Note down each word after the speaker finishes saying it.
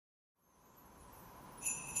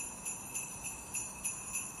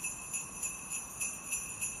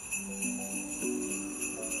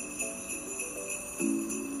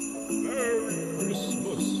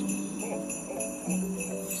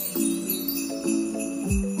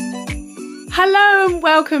Hello and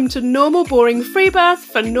welcome to Normal Boring Freebirth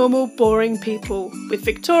for normal boring people with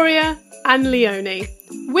Victoria and Leonie.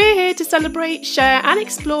 We're here to celebrate, share and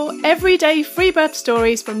explore everyday freebirth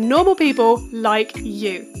stories from normal people like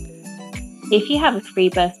you. If you have a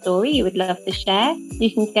freebirth story you would love to share,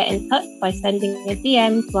 you can get in touch by sending a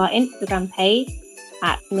DM to our Instagram page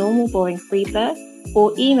at normalboringfreebirth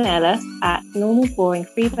or email us at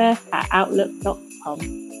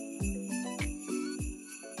normalboringfreebirth@outlook.com.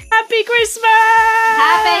 Happy Christmas!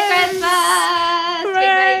 Happy Christmas! Hooray! We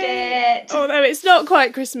made it! Although it's not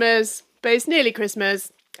quite Christmas, but it's nearly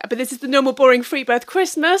Christmas. But this is the Normal Boring Freebirth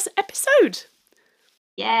Christmas episode.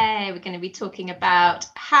 Yay! We're going to be talking about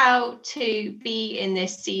how to be in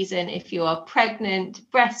this season if you are pregnant,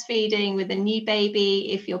 breastfeeding with a new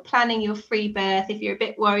baby, if you're planning your free birth, if you're a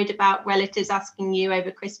bit worried about relatives asking you over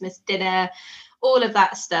Christmas dinner, all of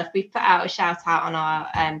that stuff. We've put out a shout out on our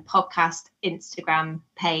podcast Instagram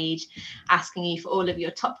page asking you for all of your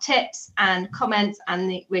top tips and comments,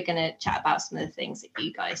 and we're going to chat about some of the things that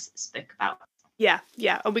you guys spoke about. Yeah,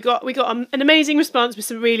 and we got an amazing response with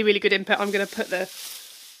some really, really good input. I'm going to put the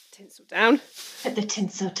tinsel down. Put the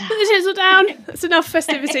tinsel down. Put the tinsel down. That's enough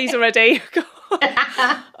festivities already. God.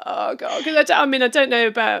 Oh God, because I don't know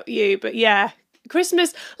about you, but yeah,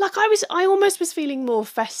 Christmas. Like I almost was feeling more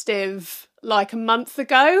festive like a month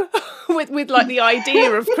ago with like the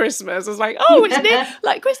idea of Christmas. I was like, oh, it's near,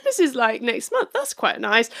 like Christmas is like next month. That's quite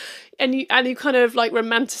nice. And you kind of like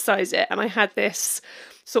romanticize it. And I had this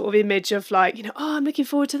sort of image of like, I'm looking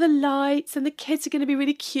forward to the lights and the kids are going to be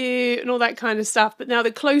really cute and all that kind of stuff. But now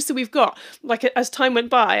the closer we've got, like as time went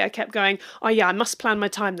by, I kept going, oh yeah, I must plan my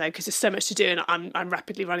time though, because there's so much to do and I'm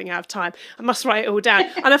rapidly running out of time. I must write it all down.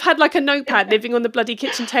 And I've had like a notepad living on the bloody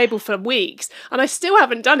kitchen table for weeks and I still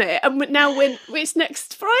haven't done it. And now when it's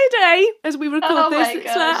next Friday as we record this, it's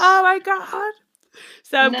like, oh my God.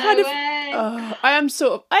 So I'm I am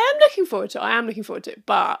looking forward to it,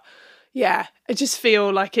 but yeah, I just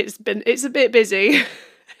feel like it's a bit busy.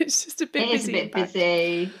 It's just a bit busy. It is a bit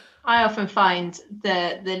busy. I often find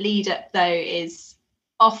the lead up though is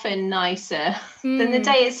often nicer than the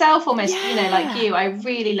day itself almost. Like you, I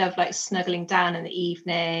really love like snuggling down in the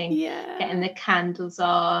evening, getting the candles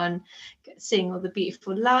on, seeing all the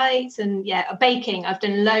beautiful lights, and baking. I've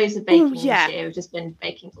done loads of baking this year. I've just been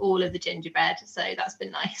baking all of the gingerbread, so that's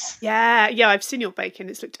been nice. Yeah, I've seen your baking.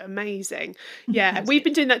 It's looked amazing. Yeah, we've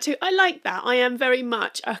been doing that too. I like that. I am very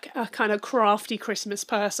much a kind of crafty Christmas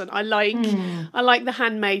person. I like the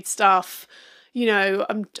handmade stuff. I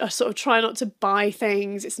sort of try not to buy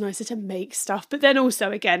things. It's nicer to make stuff. But then also,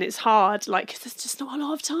 again, it's hard. Like, there's just not a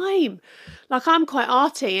lot of time. Like, I'm quite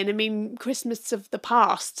arty. And I mean, Christmas of the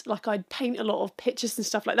past, like, I'd paint a lot of pictures and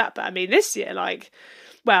stuff like that. But I mean, this year, like,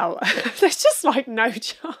 well, there's just like no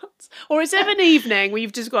chance. Or it's of an evening where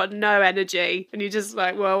you've just got no energy. And you're just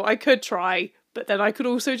like, well, I could try. But then I could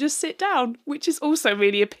also just sit down, which is also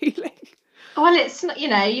really appealing. Well, it's not,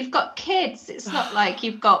 you've got kids. It's not like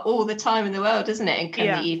you've got all the time in the world, isn't it? And come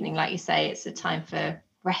the evening, like you say, it's a time for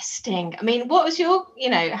resting. I mean, what was your,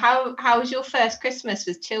 how was your first Christmas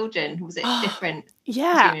with children? Was it different?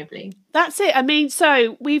 Presumably? That's it. I mean,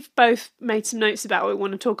 so we've both made some notes about what we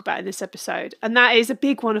want to talk about in this episode. And that is a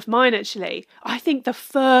big one of mine, actually. I think the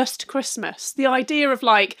first Christmas, the idea of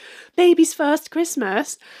like baby's first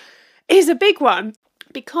Christmas is a big one.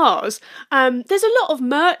 Because there's a lot of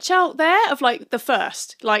merch out there of like the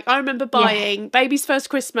first. Like I remember buying baby's first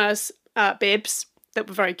Christmas bibs that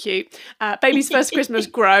were very cute. Baby's first Christmas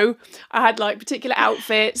grow. I had like particular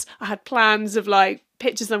outfits. I had plans of like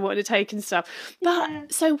pictures I wanted to take and stuff.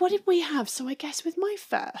 But so what did we have? So I guess with my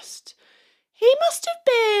first, he must have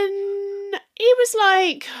been, he was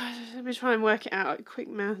like, let me try and work it out. Quick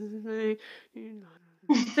math.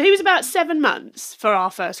 So he was about 7 months for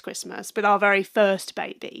our first Christmas with our very first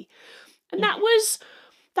baby. And that was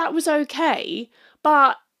okay.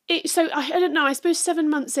 But I don't know, I suppose 7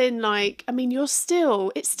 months in, like, I mean, it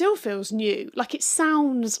still feels new. Like it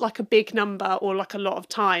sounds like a big number or like a lot of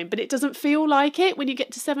time, but it doesn't feel like it when you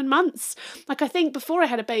get to 7 months. Like I think before I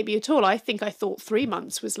had a baby at all, I thought 3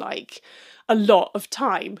 months was like a lot of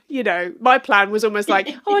time. My plan was almost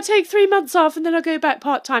like, I'll take 3 months off and then I'll go back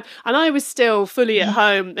part-time. And I was still fully at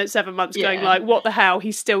home at 7 months going like, what the hell?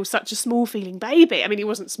 He's still such a small feeling baby. I mean, he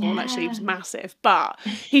wasn't small actually, he was massive, but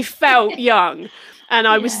he felt young. And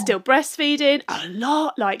I was still breastfeeding a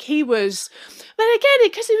lot. Like he was, but again,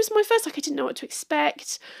 because it was my first, like I didn't know what to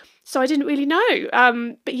expect. So I didn't really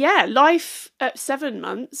know. But yeah, life at 7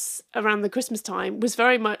 months around the Christmas time was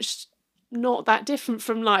very much not that different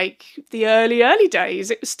from like the early days.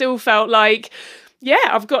 It still felt like yeah,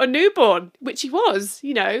 I've got a newborn, which he was,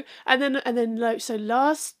 you know. And then like, so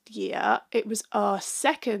last year it was our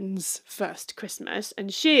second's first Christmas,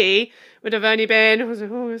 and she would have only been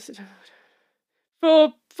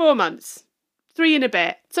 4 months, 3 and a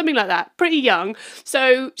bit, something like that, pretty young.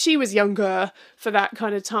 So she was younger for that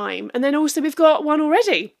kind of time. And then also we've got one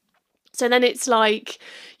already. So then it's like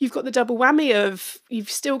you've got the double whammy of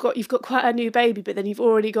you've got quite a new baby, but then you've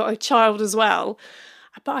already got a child as well.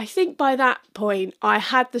 But I think by that point, I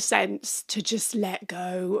had the sense to just let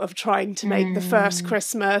go of trying to make the first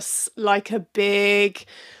Christmas like a big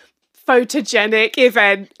photogenic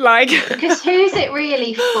event. Like, because who's it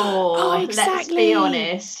really for? Oh, exactly. Let's be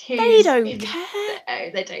honest. They don't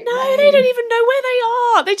care. They don't No, know. they don't even know where they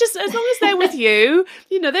are. They just, as long as they're with you,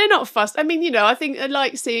 you know, they're not fussed. I mean, you know, I think I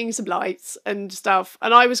like seeing some lights and stuff.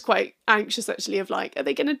 And I was quite anxious, actually, of like, are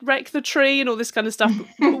they going to wreck the tree and all this kind of stuff?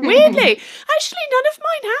 But weirdly, actually, none of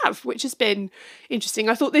mine have, which has been interesting.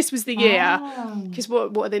 I thought this was the year, because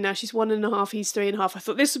what are they now? She's 1.5, he's 3.5. I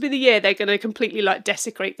thought this would be the year they're going to completely like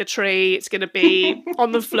desecrate the tree. It's going to be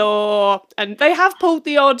on the floor. And they have pulled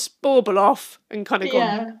the odd bauble off and kind of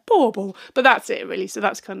gone, bauble. But that's it, really. So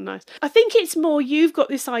that's kind of nice. I think it's more you've got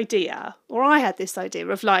this idea, or I had this idea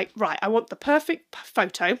of like, right, I want the perfect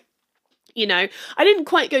photo. You know, I didn't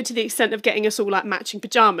quite go to the extent of getting us all like matching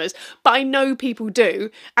pajamas, but I know people do.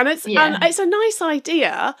 And it's a nice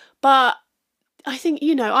idea, but I think,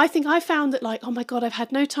 you know, I found that like, oh my God, I've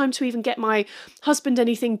had no time to even get my husband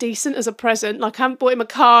anything decent as a present. Like I haven't bought him a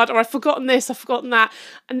card, or I've forgotten this, I've forgotten that.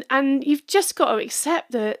 And you've just got to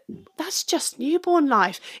accept that that's just newborn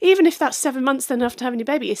life. Even if that's 7 months then after having your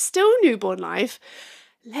baby, it's still newborn life.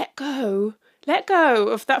 Let go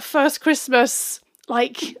of that first Christmas,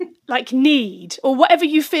 like need, or whatever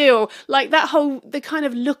you feel, like the kind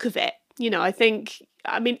of look of it. You know, I think,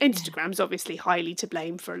 I mean, Instagram's obviously highly to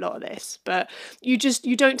blame for a lot of this, but you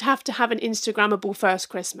don't have to have an Instagrammable first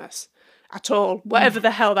Christmas at all, whatever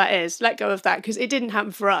the hell that is. Let go of that, because it didn't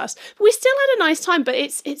happen for us. But we still had a nice time, but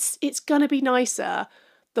it's going to be nicer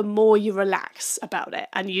the more you relax about it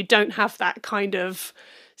and you don't have that kind of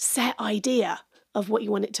set idea of what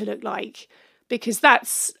you want it to look like, because that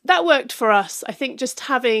worked for us. I think just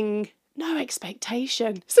having no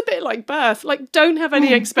expectation. It's a bit like birth. Like, don't have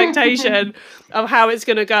any expectation of how it's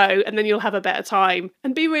going to go, and then you'll have a better time.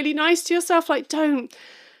 And be really nice to yourself. Like, don't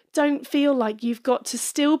feel like you've got to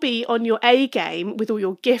still be on your A game with all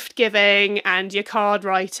your gift giving and your card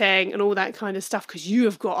writing and all that kind of stuff, because you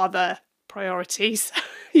have got other priorities.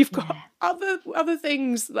 You've got other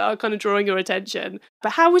things that are kind of drawing your attention.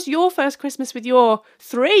 But how was your first Christmas with your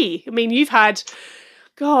 3? I mean, you've had...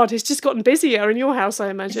 God, it's just gotten busier in your house, I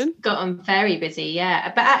imagine. It's gotten very busy,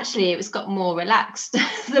 yeah. But actually, it was got more relaxed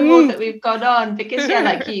the more that we've gone on, because, yeah,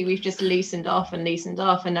 like you, we've just loosened off. And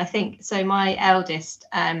I think, so my eldest,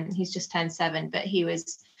 he's just turned 7, but he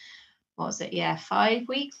was, what was it? Yeah, 5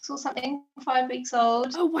 weeks or something, 5 weeks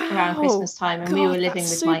old. Oh, wow. Around Christmas time. And we were living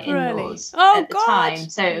with my in-laws at the time.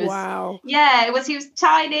 So it was, he was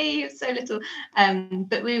tiny, he was so little.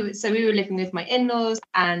 But we were living with my in-laws,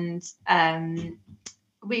 and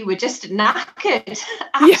we were just knackered,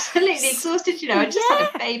 absolutely exhausted. You know, I just had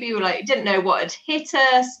a baby. We didn't know what had hit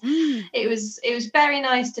us. It was very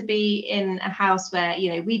nice to be in a house where,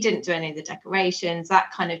 you know, we didn't do any of the decorations.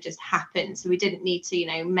 That kind of just happened. So we didn't need to, you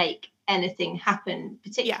know, make anything happen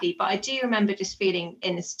particularly. But I do remember just feeling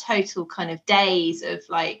in this total kind of daze of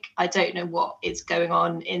like, I don't know what is going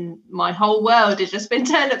on, in my whole world has just been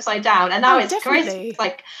turned upside down. And now it's Christmas.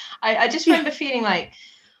 Like, I just remember feeling like,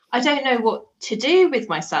 I don't know what to do with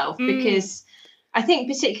myself, because I think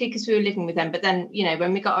particularly because we were living with them, but then, you know,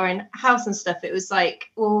 when we got our own house and stuff, it was like,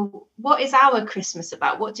 well, what is our Christmas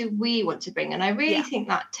about? What do we want to bring? And I really think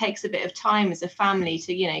that takes a bit of time as a family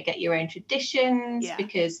to, you know, get your own traditions,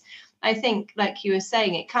 because I think, like you were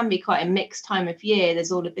saying, it can be quite a mixed time of year.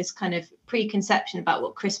 There's all of this kind of preconception about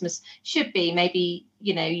what Christmas should be. Maybe,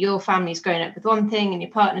 you know, your family's grown up with one thing and your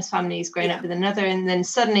partner's family's grown up with another. And then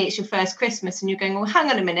suddenly it's your first Christmas and you're going, well, hang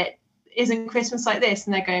on a minute, isn't Christmas like this?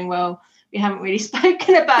 And they're going, well, we haven't really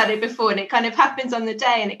spoken about it before. And it kind of happens on the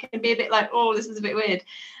day, and it can be a bit like, oh, this is a bit weird.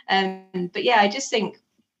 But yeah, I just think,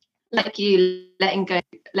 like you, letting go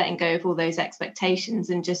of all those expectations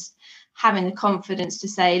and just having the confidence to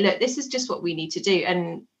say, look, this is just what we need to do.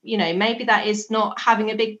 And, you know, maybe that is not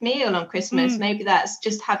having a big meal on Christmas. Maybe that's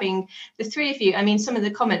just having the 3 of you. I mean, some of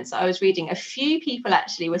the comments that I was reading, a few people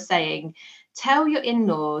actually were saying, tell your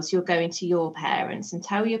in-laws you're going to your parents, and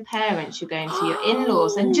tell your parents you're going to your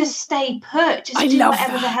in-laws, and just stay put. Just do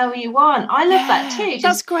whatever the hell you want. I love that too. Just,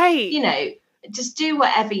 that's great. You know, just do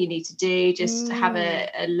whatever you need to do. Just have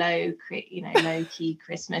a low key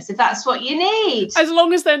Christmas if that's what you need. As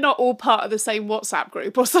long as they're not all part of the same WhatsApp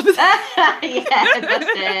group or something. Yeah,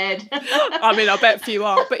 busted. I mean, I bet few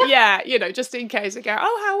are, but yeah, just in case they go,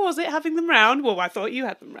 oh, how was it having them round? Well, I thought you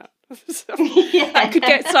had them round. That could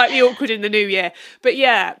get slightly awkward in the new year. But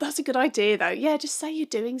yeah, that's a good idea though. Yeah, just say you're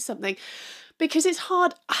doing something. Because it's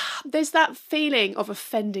hard. There's that feeling of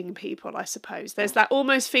offending people, I suppose. There's that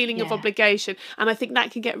almost feeling of obligation. And I think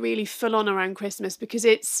that can get really full on around Christmas because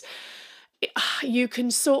you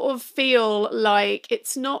can sort of feel like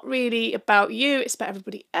it's not really about you, it's about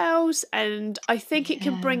everybody else. And I think it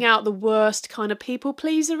can bring out the worst kind of people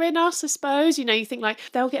pleaser in us, I suppose. You think like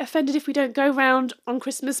they'll get offended if we don't go round on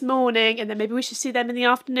Christmas morning, and then maybe we should see them in the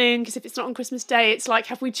afternoon, because if it's not on Christmas Day, it's like,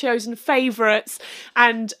 have we chosen favourites?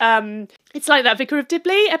 And it's like that Vicar of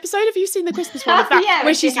Dibley episode. Have you seen the Christmas one of that?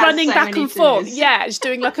 Where she's running back and forth. Yeah, she's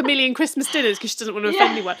doing like a million Christmas dinners because she doesn't want to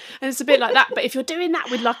offend anyone. And it's a bit like that. But if you're doing that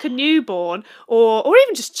with like a newborn or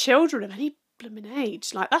even just children of any blooming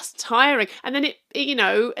age, like that's tiring. And then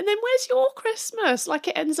and then where's your Christmas? Like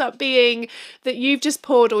it ends up being that you've just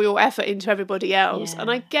poured all your effort into everybody else. And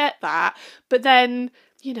I get that. But then,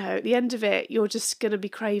 at the end of it, you're just going to be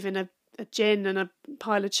craving a gin and a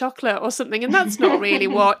pile of chocolate or something, and that's not really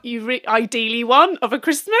what you ideally want of a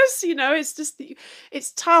Christmas. It's just,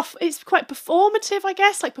 it's tough. It's quite performative, I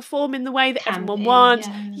guess, like perform in the way that everyone wants.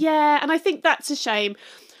 Yeah, and I think that's a shame.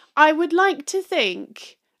 I would like to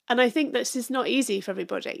think, and I think this is not easy for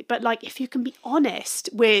everybody, but like if you can be honest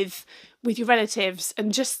with your relatives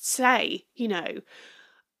and just say,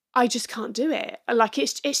 I just can't do it. Like,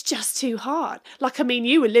 it's just too hard. Like, I mean,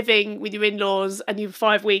 you were living with your in-laws and you were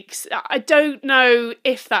 5 weeks. I don't know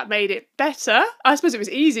if that made it better. I suppose it was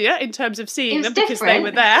easier in terms of seeing them because they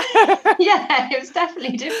were there. Yeah, it was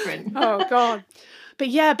definitely different. Oh, God. But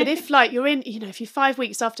yeah, but if like you're in, if you're 5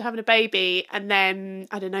 weeks after having a baby and then,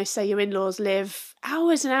 I don't know, say your in-laws live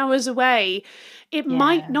hours and hours away, it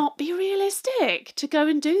might not be realistic to go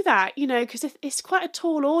and do that, because it's quite a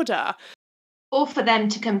tall order. Or for them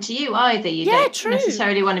to come to you either. You don't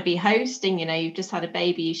necessarily want to be hosting, you've just had a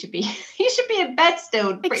baby, you should be in bed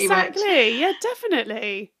still pretty much. Exactly, yeah,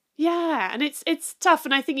 definitely. Yeah, and it's tough,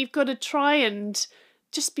 and I think you've got to try and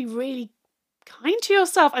just be really kind to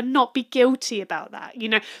yourself and not be guilty about that.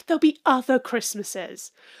 There'll be other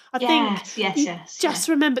Christmases. I think just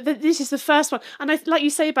remember that this is the first one. And like you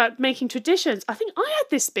say about making traditions, I think I had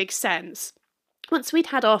this big sense once we'd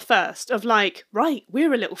had our first of like, right,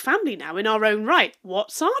 we're a little family now in our own right.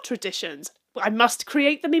 What's our traditions? I must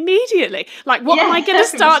create them immediately. Like, what am I going to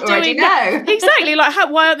start doing now? Exactly. Like,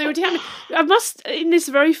 why aren't they already happening? I must, in this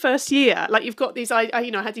very first year, like you've got these, I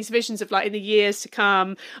had these visions of like in the years to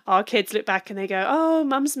come, our kids look back and they go, oh,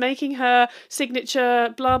 mum's making her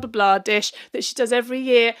signature blah, blah, blah dish that she does every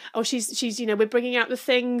year. Or she's we're bringing out the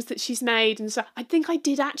things that she's made. And so I think I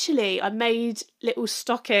did actually, I made little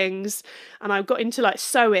stockings and I got into like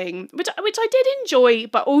sewing, which I did enjoy,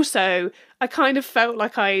 but also I kind of felt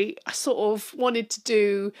like I sort of wanted to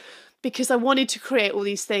do, because I wanted to create all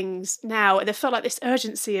these things now, and there felt like this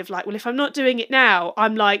urgency of like, well, if I'm not doing it now,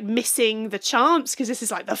 I'm like missing the chance because this is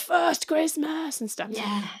like the first Christmas and stuff.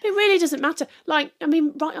 Yeah. It really doesn't matter. Like, I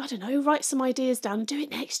mean, write some ideas down and do it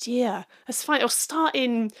next year. That's fine. Or start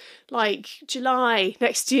in like July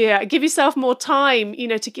next year. Give yourself more time,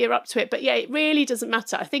 to gear up to it. But yeah, it really doesn't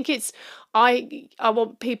matter. I think I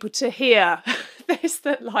want people to hear this,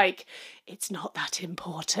 that like, it's not that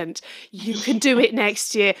important. You can do it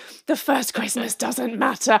next year. The first Christmas doesn't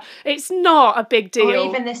matter. It's not a big deal. Or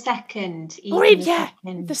even the second.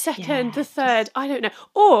 The second, the third, I don't know.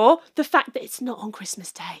 Or the fact that it's not on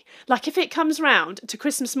Christmas Day. Like if it comes round to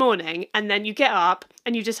Christmas morning and then you get up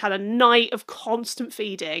and you just had a night of constant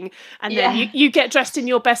feeding and then you get dressed in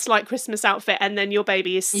your best like Christmas outfit and then your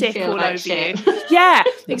baby is sick all like over shit. You. Yeah,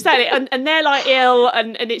 exactly. And they're like ill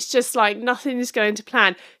and it's just like nothing's going to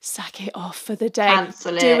plan. Sack it off for the day.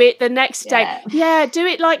 Cancel do it the next day. Yeah, do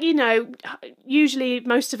it like, usually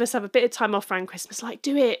most of us have a bit of time off around Christmas. Like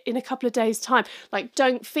do it in a couple of days' time. Like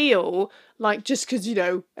don't feel like just because,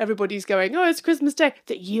 everybody's going, oh, it's Christmas Day,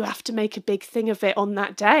 that you have to make a big thing of it on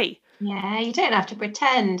that day. Yeah, you don't have to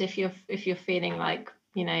pretend if you're feeling like,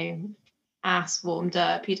 ass warmed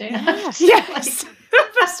up. You don't have to. Yes.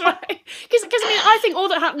 That's right. Because I think all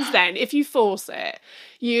that happens then, if you force it,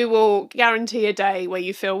 you will guarantee a day where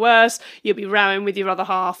you feel worse, you'll be rowing with your other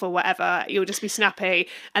half or whatever, you'll just be snappy,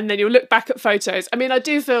 and then you'll look back at photos. I mean, I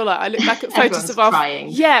do feel like I look back at photos of our... crying.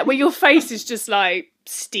 Yeah, where your face is just like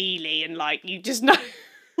steely and like you just know...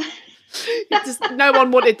 no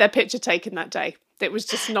one wanted their picture taken that day. It was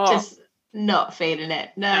just not... not feeling it.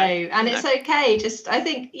 No. And it's okay. Just, I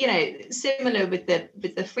think, similar with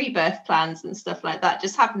the free birth plans and stuff like that,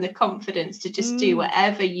 just having the confidence to just do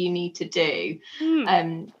whatever you need to do.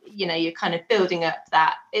 You're kind of building up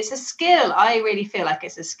that. It's a skill. I really feel like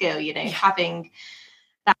it's a skill, having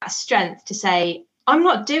that strength to say, I'm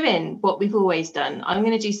not doing what we've always done. I'm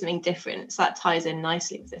going to do something different. So that ties in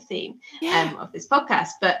nicely with the theme of this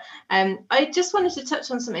podcast. But I just wanted to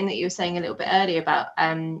touch on something that you were saying a little bit earlier about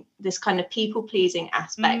this kind of people pleasing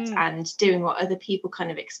aspect and doing what other people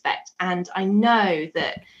kind of expect. And I know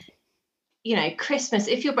that, Christmas,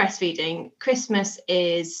 if you're breastfeeding, Christmas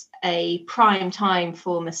is a prime time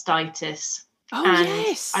for mastitis. Oh, and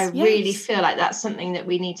yes. I really feel like that's something that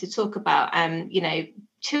we need to talk about.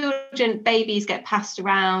 Babies get passed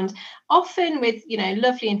around, often with,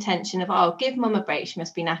 lovely intention of, give mum a break, she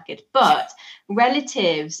must be knackered. But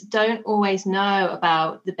relatives don't always know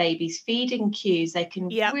about the baby's feeding cues. They can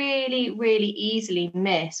really, really easily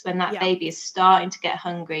miss when that baby is starting to get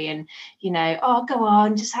hungry and, go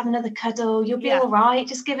on, just have another cuddle. You'll be all right.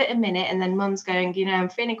 Just give it a minute. And then mum's going, I'm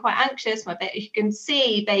feeling quite anxious. My baby, you can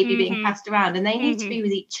see baby being passed around, and they need to be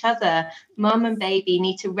with each other. Mum and baby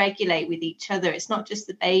need to regulate with each other. It's not just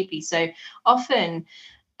the baby. So often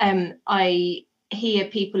I hear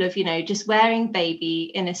people of, just wearing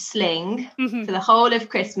baby in a sling for the whole of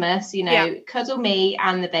Christmas, cuddle me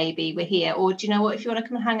and the baby, we're here. Or do you know what, if you want to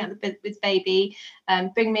come and hang out with baby,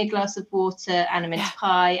 bring me a glass of water and a mince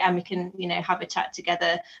pie, and we can, have a chat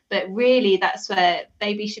together. But really, that's where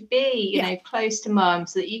baby should be, close to mum,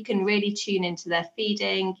 so that you can really tune into their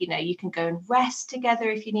feeding. You can go and rest together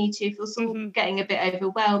if you need to, if it's all getting a bit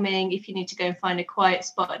overwhelming, if you need to go and find a quiet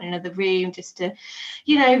spot in another room just to,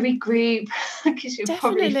 regroup, because you're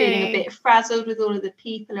probably feeling a bit frazzled with all of the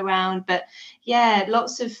people around. But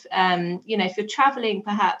lots of, if you're traveling,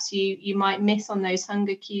 perhaps you might miss on those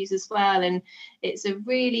hunger cues as well. And it's a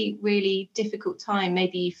really, really difficult time,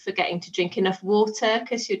 maybe forgetting to drink enough water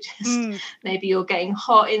because you're just, maybe you're getting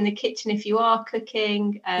hot in the kitchen if you are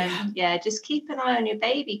cooking. Just keep an eye on your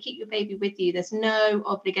baby, keep your baby with you. There's no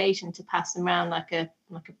obligation to pass them around like a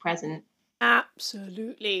present.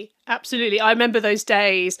 Absolutely. I remember those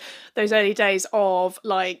early days of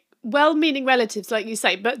well-meaning relatives, like you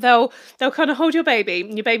say, but they'll kind of hold your baby,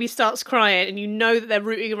 and your baby starts crying, and that they're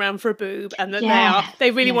rooting around for a boob, and that they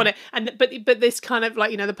really want it, and but this kind of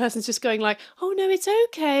the person's just going oh no, it's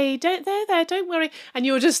okay, don't worry, and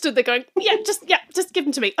you're just stood there going just give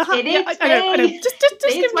them to me. I know, just give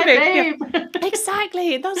them to me. Yeah.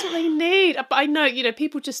 Exactly, that's what they need. But I know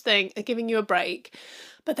people just think they're giving you a break,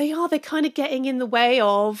 but they're kind of getting in the way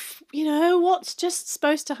of, what's just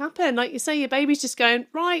supposed to happen. Like you say, your baby's just going,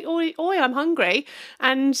 right, oi, I'm hungry.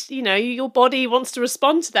 And, your body wants to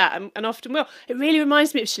respond to that and often will. It really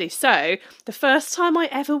reminds me, actually. So the first time I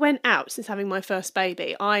ever went out since having my first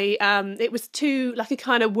baby, it was to a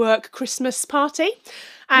kind of work Christmas party.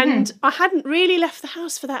 And I hadn't really left the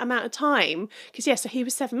house for that amount of time because, so he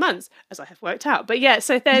was 7 months, as I have worked out. But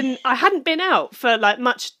so then I hadn't been out for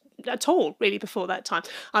much at all really before that time.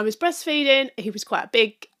 I was breastfeeding. He was quite a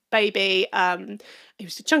big baby. He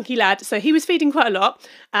was a chunky lad, so he was feeding quite a lot.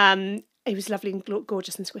 He was lovely and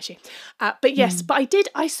gorgeous and squishy. But I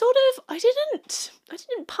didn't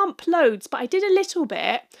pump loads, but I did a little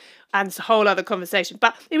bit, and it's a whole other conversation,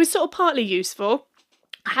 but it was sort of partly useful.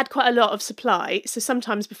 I had quite a lot of supply, so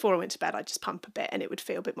sometimes before I went to bed I'd just pump a bit and it would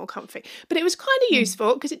feel a bit more comfy. But it was kind of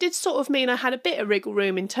useful because it did sort of mean I had a bit of wriggle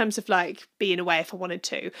room in terms of being away if I wanted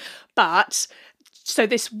to. But so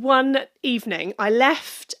this one evening I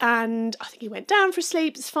left and I think he went down for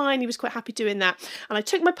sleep. It's fine, he was quite happy doing that. And I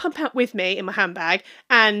took my pump out with me in my handbag,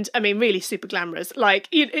 and I mean really super glamorous.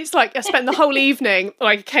 It's like I spent the whole evening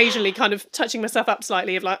occasionally kind of touching myself up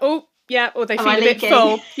slightly of oh, yeah, or they feel a bit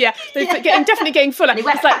full. Yeah, they're definitely getting fuller. Any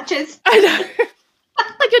wet patches? I know.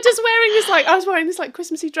 You're just wearing this I was wearing this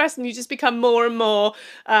Christmassy dress, and you just become more and more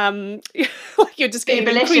you're just getting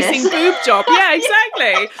an increasing boob job. Yeah,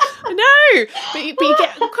 exactly. I know, but you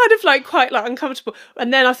get kind of quite uncomfortable.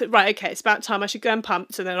 And then I thought, right, okay, it's about time I should go and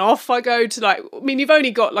pump. So then off I go to you've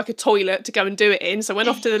only got a toilet to go and do it in. So I went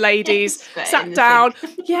off to the ladies, sat down.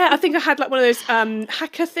 Yeah, I think I had one of those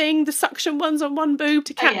hacker thing, the suction ones on one boob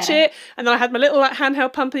to catch it, and then I had my little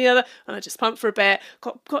handheld pump on the other, and I just pumped for a bit,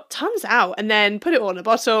 got tons out, and then put it all in a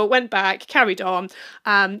bottle, went back, carried on.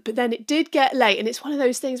 But then it did get late, and it's one of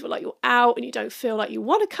those things where you're out and you don't feel like you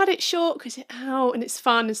want to cut it short because you're out and it's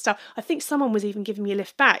fun and stuff. I think someone was even giving me a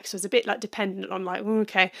lift back, so I was a bit dependent on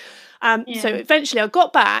okay. So eventually I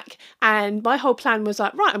got back, and my whole plan was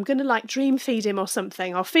right, I'm going to dream feed him or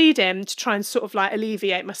something. I'll feed him to try and sort of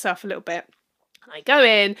alleviate myself a little bit. I go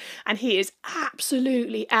in and he is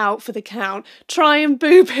absolutely out for the count. Try and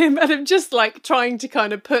boob him, and I'm just like trying to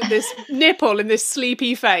kind of put this nipple in this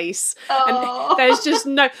sleepy face. And there's just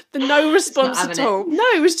no response at all. No,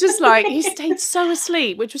 it was just like he stayed so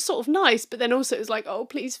asleep, which was sort of nice, but then also it was like, oh,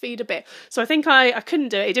 please feed a bit. So I think I couldn't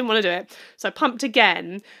do it. He didn't want to do it. So I pumped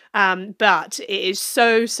again. But it is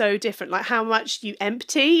so different. Like how much you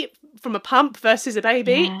empty from a pump versus a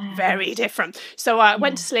baby, very different. So I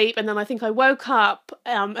went to sleep, and then I think I woke up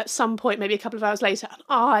at some point, maybe a couple of hours later, and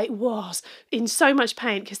I was in so much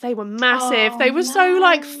pain because they were massive. They were so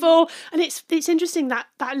like full, and it's interesting that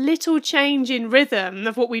little change in rhythm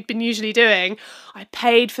of what we'd been usually doing, I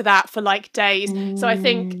paid for that for like days. So I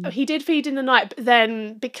think he did feed in the night, but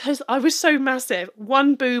then because I was so massive,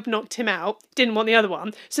 one boob knocked him out, didn't want the other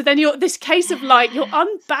one. So then you're this case of like you're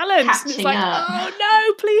unbalanced. And it's like, oh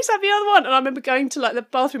no, please have the other one. And I remember going to like the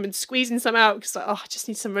bathroom and squeezing some out because like, I just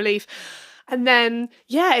need some relief. And then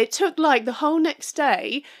it took like the whole next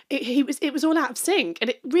day. It was all out of sync, and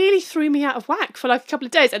it really threw me out of whack for like a couple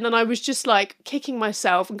of days. And then I was just like kicking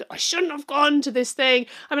myself, and I shouldn't have gone to this thing.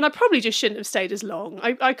 I mean, I probably just shouldn't have stayed as long.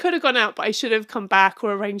 I could have gone out, but I should have come back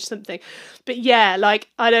or arranged something. But like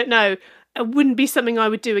I don't know. It wouldn't be something I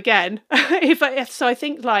would do again. So I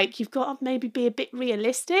think like you've got to maybe be a bit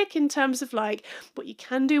realistic in terms of like what you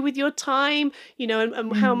can do with your time,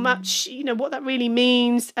 and how much, what that really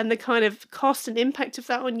means, and the kind of cost and impact of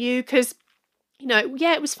that on you. Because,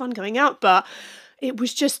 it was fun going out, but it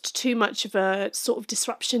was just too much of a sort of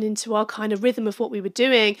disruption into our kind of rhythm of what we were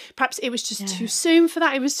doing. Perhaps it was just too soon for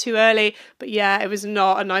that. It was too early. But it was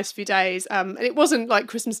not a nice few days. And it wasn't like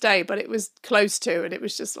Christmas Day, but it was close to. And it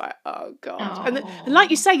was just like, oh, God. And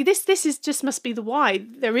like you say, this is just must be the why.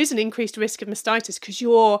 There is an increased risk of mastitis because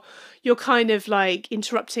you're kind of like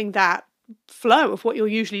interrupting that flow of what you're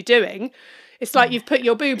usually doing. It's like you've put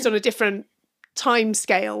your boobs on a different time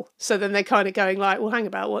scale. So then they're kind of going like, well, hang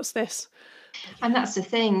about, what's this? And that's the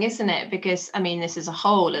thing, isn't it? Because I mean, this is a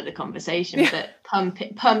whole other conversation, but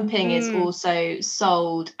pumping is also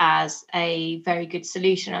sold as a very good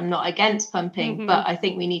solution. I'm not against pumping, but I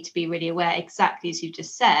think we need to be really aware, exactly as you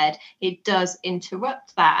just said, it does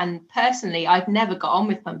interrupt that. And personally, I've never got on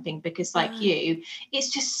with pumping because like you, it's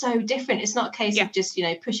just so different. It's not a case of just,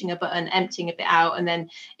 pushing a button, emptying a bit out, and then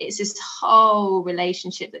it's this whole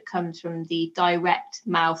relationship that comes from the direct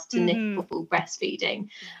mouth to nipple breastfeeding.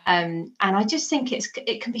 And I just think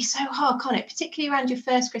it can be so hard, can't it? Particularly around your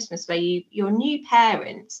first Christmas, where you're new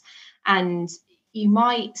parents and you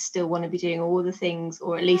might still want to be doing all the things,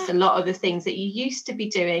 or at least a lot of the things that you used to be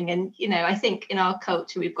doing. And I think in our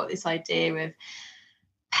culture we've got this idea of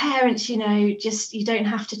parents, just you don't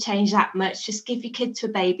have to change that much, just give your kid to a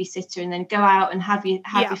babysitter and then go out and have your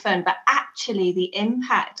fun. But actually the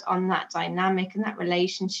impact on that dynamic and that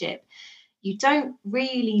relationship, you don't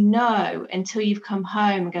really know until you've come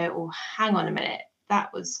home and go, oh, hang on a minute,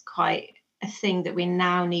 that was quite a thing that we're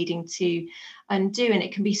now needing to undo. And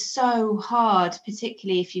it can be so hard,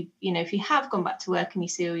 particularly if you have gone back to work and you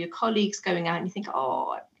see all your colleagues going out and you think,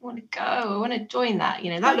 oh, I want to go, I want to join that.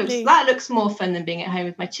 That looks more fun than being at home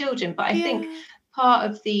with my children. But I think part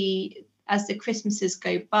of as the Christmases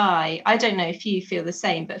go by, I don't know if you feel the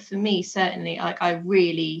same, but for me, certainly, like I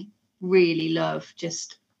really, really love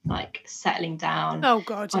just like settling down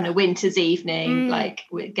on a winter's evening, like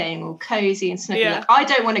we're getting all cozy and snuggy. Like, I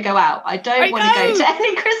don't want to go out. I don't want to go to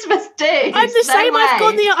any Christmas do. I'm the same. I've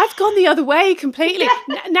gone the other way completely.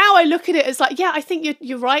 Now I look at it as like, I think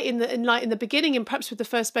you're right in the beginning, and perhaps with the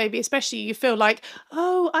first baby especially, you feel like,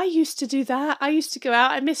 oh, I used to do that. I used to go out.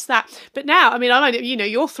 I miss that. But now, I mean,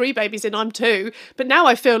 you're 3 babies and I'm 2. But now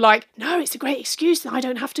I feel like, no, it's a great excuse that I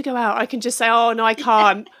don't have to go out. I can just say, oh no, I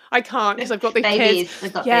can't because I've got the kids.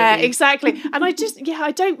 Babies. Exactly. And I just,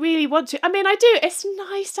 I don't really want to. I mean, I do. It's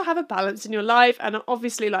nice to have a balance in your life. And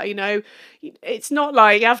obviously, like, it's not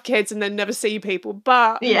like you have kids and then never see people.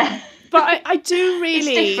 But I do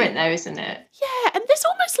really. It's different though, isn't it? Yeah. And there's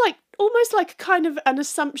almost like kind of an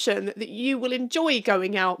assumption that you will enjoy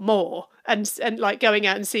going out more and like going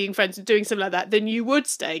out and seeing friends and doing something like that than you would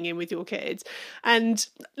staying in with your kids. And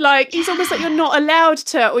like, it's almost like you're not allowed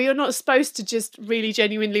to, or you're not supposed to just really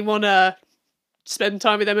genuinely want to spend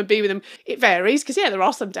time with them and be with them. It varies because there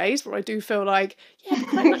are some days where I do feel like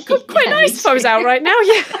quite nice if I was out right now.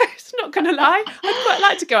 It's not gonna lie, I'd quite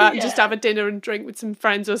like to go out and just have a dinner and drink with some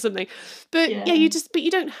friends or something, but but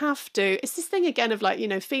you don't have to. It's this thing again of like,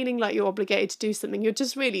 feeling like you're obligated to do something. You're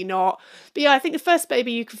just really not. But I think the first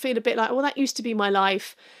baby you can feel a bit like, well, that used to be my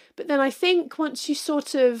life. But then I think once you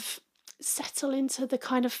sort of settle into the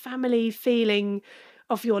kind of family feeling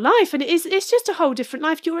of your life, and it's just a whole different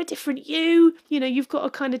life. You're a different you've got a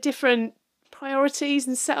kind of different priorities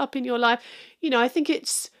and set up in your life. I think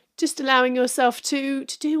it's just allowing yourself to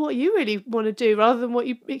do what you really want to do rather than what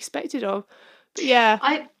you expected of. But yeah.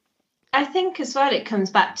 I think as well, it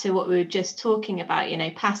comes back to what we were just talking about,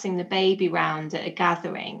 passing the baby round at a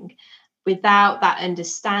gathering without that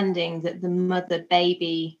understanding that the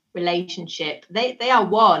mother-baby relationship, they are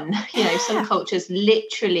one. Some cultures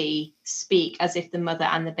literally speak as if the mother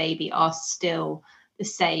and the baby are still the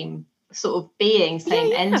same sort of being,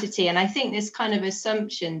 same entity. And I think this kind of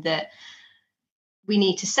assumption that we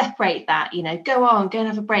need to separate that, go and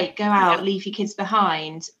have a break, go out, leave your kids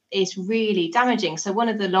behind, is really damaging. So one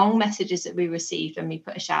of the long messages that we received when we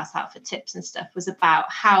put a shout out for tips and stuff was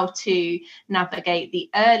about how to navigate the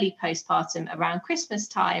early postpartum around Christmas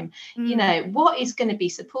time. What is going to be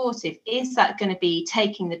supportive? Is that going to be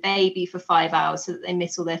taking the baby for 5 hours so that they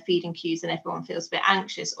miss all their feeding cues and everyone feels a bit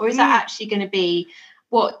anxious? Or is that actually going to be,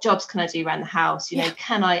 what jobs can I do around the house?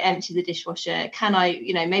 Can I empty the dishwasher? Can I,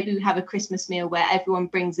 maybe we have a Christmas meal where everyone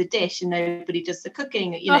brings a dish and nobody does the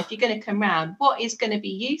cooking. If you're going to come round, what is going to be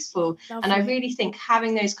useful? Lovely. And I really think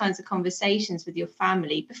having those kinds of conversations with your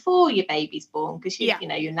family before your baby's born, because you're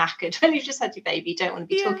knackered when you've just had your baby, you don't want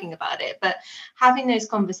to be talking about it. But having those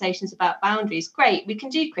conversations about boundaries, great, we can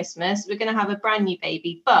do Christmas, we're going to have a brand new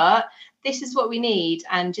baby, but this is what we need.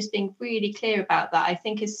 And just being really clear about that, I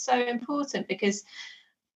think, is so important, because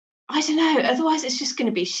I don't know, otherwise it's just going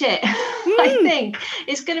to be shit. I think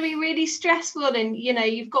it's going to be really stressful, and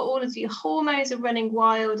you've got all of your hormones are running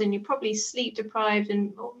wild and you're probably sleep deprived,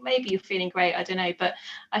 and or maybe you're feeling great, I don't know, but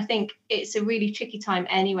I think it's a really tricky time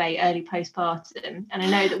anyway, early postpartum. And I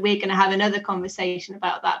know that we're going to have another conversation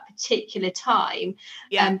about that particular time.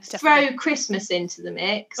 Throw Christmas into the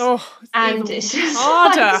mix, and it's just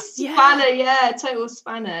harder. Total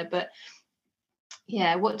spanner. But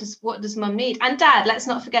what does mum need, and dad, let's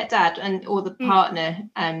not forget dad, and or the partner.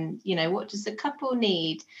 What does the couple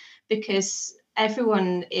need? Because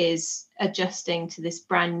everyone is adjusting to this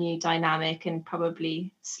brand new dynamic and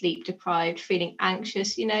probably sleep deprived, feeling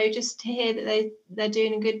anxious, just to hear that they're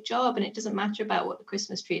doing a good job. And it doesn't matter about what the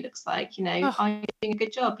Christmas tree looks like. Are you doing a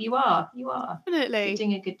good job? You are definitely you're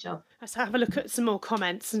doing a good job. Let's have a look at some more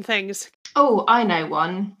comments and things. I know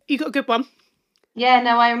one. You got a good one? Yeah,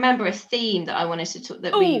 no, I remember a theme that I wanted to talk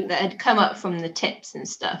that had come up from the tips and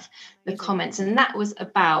stuff, the comments, and that was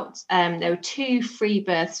about there were 2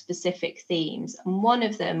 Freebirth specific themes, and one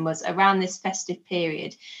of them was around this festive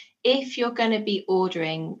period. If you're going to be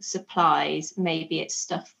ordering supplies, maybe it's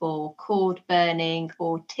stuff for cord burning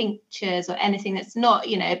or tinctures or anything that's not,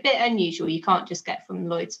 a bit unusual, you can't just get from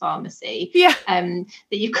Lloyd's Pharmacy, that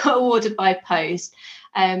you've got ordered by post.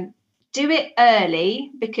 Do it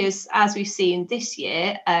early, because as we've seen this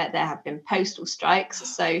year, there have been postal strikes,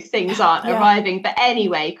 so things aren't arriving. But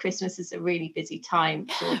anyway, Christmas is a really busy time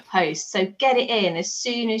for post. So get it in as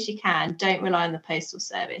soon as you can. Don't rely on the postal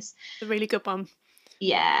service. A really good one.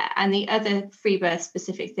 Yeah. And the other Freebirth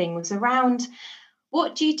specific thing was around,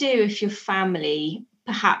 what do you do if your family,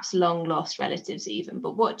 perhaps long lost relatives even,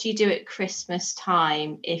 but what do you do at Christmas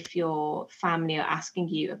time if your family are asking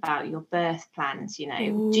you about your birth plans? Do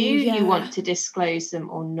you want to disclose them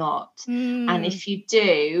or not? And if you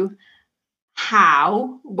do,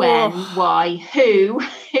 how, when, why, who are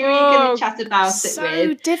you going to chat about it with?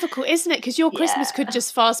 So difficult, isn't it? Because your Christmas could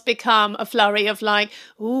just fast become a flurry of like,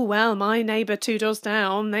 my neighbour 2 doors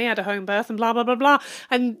down, they had a home birth and blah, blah, blah, blah.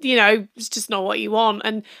 And, it's just not what you want.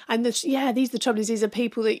 And the trouble is, these are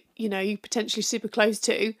people that, you're potentially super close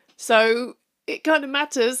to. So it kind of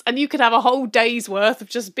matters. And you could have a whole day's worth of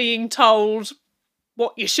just being told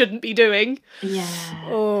what you shouldn't be doing. Yeah.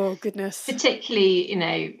 Oh, goodness.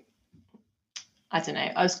 Particularly, I don't know,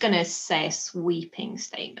 I was going to say a sweeping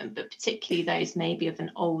statement, but particularly those maybe of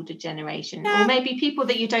an older generation, or maybe people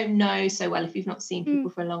that you don't know so well if you've not seen people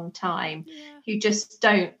for a long time, who just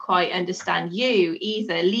don't quite understand you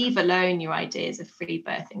either, leave alone your ideas of free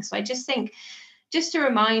birthing. So I just think, just a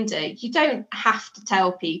reminder, you don't have to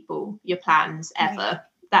tell people your plans ever.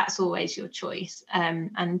 That's always your choice.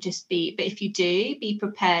 And but if you do, be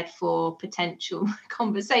prepared for potential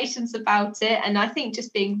conversations about it. And I think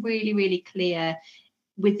just being really, really clear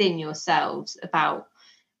within yourselves about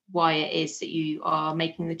why it is that you are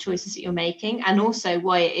making the choices that you're making, and also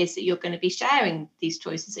why it is that you're going to be sharing these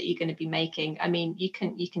choices that you're going to be making. I mean, you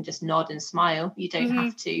can just nod and smile. You don't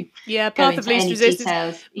have to go path into of least any resistance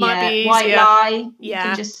details. might be white easier. lie. You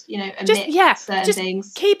can just omit certain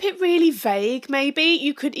things. Keep it really vague. Maybe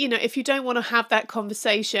you could, if you don't want to have that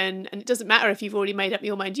conversation, and it doesn't matter if you've already made up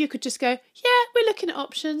your mind, you could just go, we're looking at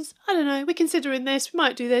options. I don't know, we're considering this, we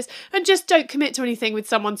might do this, and just don't commit to anything with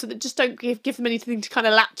someone, so that just don't give them anything to kind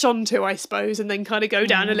of latch latch onto, I suppose, and then kind of go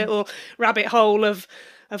down a little rabbit hole of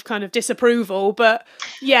kind of disapproval. But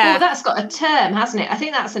yeah. Well, that's got a term, hasn't it? I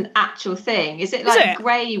think that's an actual thing. Is it like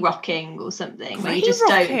grey rocking or something? Where you just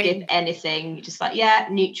don't give anything. You're just like, yeah,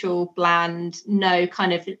 neutral, bland, no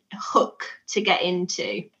kind of hook to get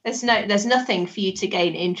into. There's nothing for you to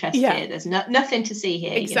gain interest here. There's nothing to see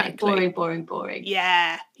here. Exactly. Boring.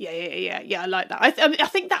 Yeah. I like that. I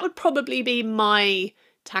think that would probably be my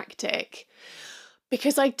tactic,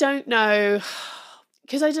 because I don't know.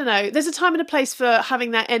 There's a time and a place for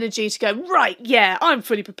having that energy to go, right, yeah, I'm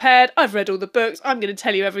fully prepared. I've read all the books. I'm going to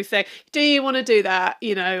tell you everything. Do you want to do that,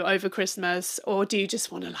 over Christmas? Or do you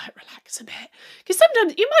just want to like relax a bit? Because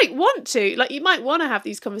sometimes you might want to have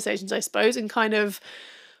these conversations, I suppose, and kind of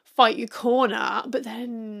fight your corner. But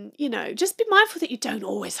then, just be mindful that you don't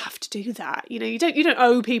always have to do that. You don't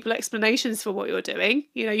owe people explanations for what you're doing.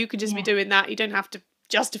 You could just be doing that. You don't have to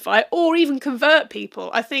justify it or even convert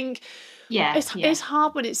people. I think it's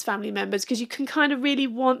hard when it's family members, because you can kind of really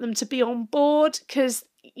want them to be on board, because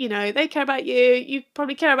they care about you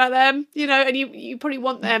probably care about them, and you probably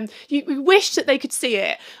want them, you wish that they could see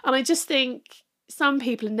it. And I just think some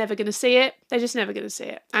people are never going to see it. They're just never going to see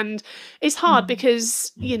it, and it's hard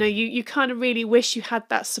because you kind of really wish you had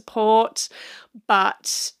that support,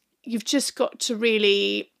 but you've just got to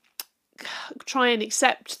really try and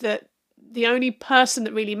accept that the only person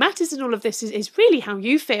that really matters in all of this is really how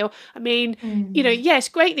you feel. I mean, it's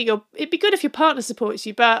great that it'd be good if your partner supports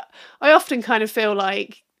you, but I often kind of feel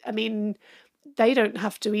like, they don't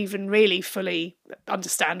have to even really fully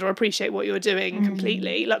understand or appreciate what you're doing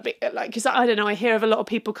completely. Because I don't know, I hear of a lot of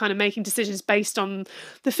people kind of making decisions based on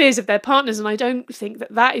the fears of their partners, and I don't think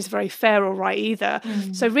that is very fair or right either.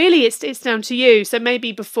 So really it's down to you. So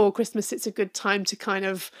maybe before Christmas, it's a good time to kind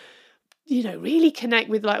of really connect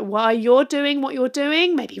with like why you're doing what you're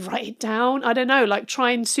doing. Maybe write it down. I don't know, like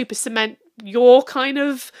try and super cement your kind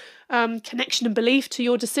of connection and belief to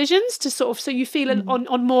your decisions, to sort of, so you feel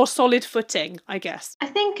on more solid footing, I guess. I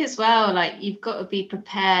think as well, like you've got to be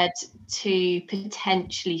prepared to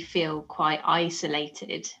potentially feel quite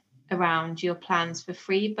isolated around your plans for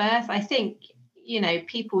Freebirth. I think,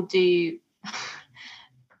 people do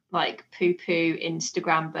like poo-poo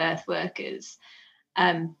Instagram birth workers.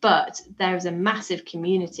 But there is a massive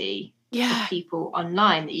community of people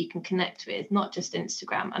online that you can connect with, not just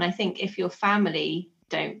Instagram. And I think if your family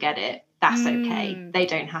don't get it, that's okay. They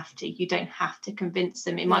don't have to. You don't have to convince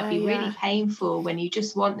them. It might be really painful when you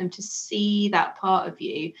just want them to see that part of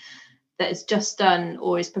you that has just done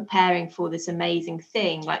or is preparing for this amazing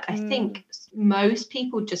thing. Like, I think most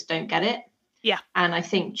people just don't get it. Yeah. And I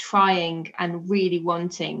think trying and really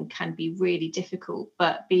wanting can be really difficult,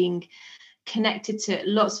 but being connected to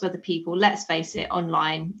lots of other people, let's face it,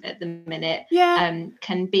 online at the minute,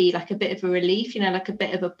 can be like a bit of a relief, like a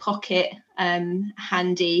bit of a pocket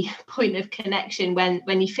handy point of connection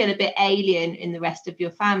when you feel a bit alien in the rest of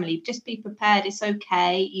your family. Just be prepared. It's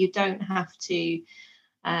okay. You don't have to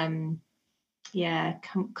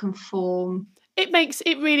conform.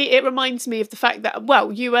 It reminds me of the fact that,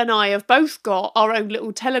 well, you and I have both got our own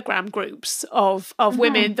little Telegram groups of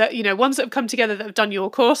women that, ones that have come together that have done your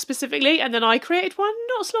course specifically. And then I created one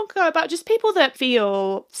not so long ago about just people that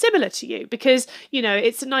feel similar to you, because,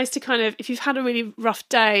 it's nice to kind of, if you've had a really rough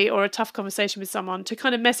day or a tough conversation with someone, to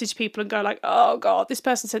kind of message people and go like, oh God, this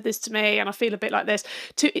person said this to me and I feel a bit like this,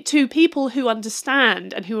 to people who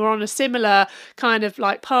understand and who are on a similar kind of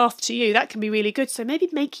like path to you. That can be really good. So maybe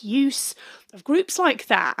make use of groups like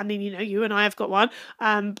that. I mean, you and I have got one,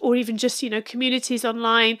 or even just, communities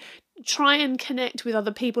online. Try and connect with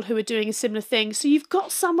other people who are doing a similar thing. So you've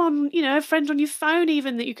got someone, a friend on your phone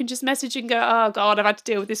even, that you can just message and go, oh God, I've had to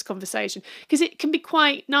deal with this conversation. Because it can be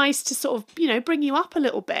quite nice to sort of, bring you up a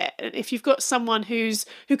little bit. And if you've got someone who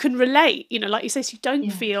can relate, like you say, so you don't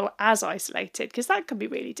feel as isolated, because that can be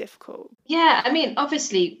really difficult. Yeah, I mean,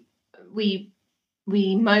 obviously we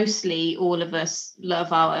mostly, all of us,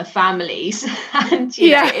 love our families, and but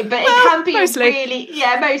it can be mostly.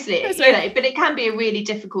 But it can be a really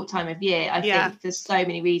difficult time of year. I think there's so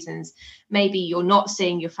many reasons. Maybe you're not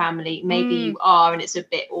seeing your family, maybe you are and it's a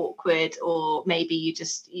bit awkward, or maybe you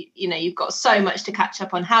just you've got so much to catch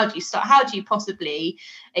up on. How do you possibly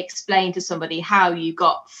explain to somebody how you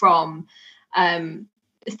got from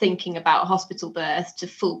thinking about hospital birth to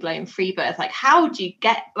full-blown free birth? Like, how do you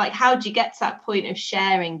get to that point of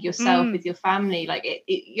sharing yourself with your family? Like,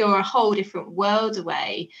 you're a whole different world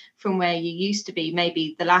away from where you used to be,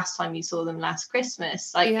 maybe the last time you saw them last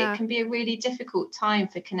Christmas. Like, it can be a really difficult time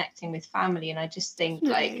for connecting with family. And I just think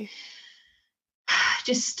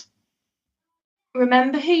just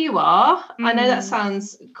remember who you are. I know that Mm.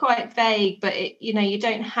 sounds quite vague, but you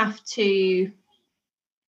don't have to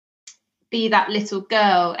be that little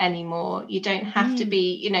girl anymore. You don't have to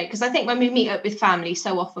be, because I think when we meet up with family,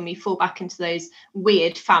 so often we fall back into those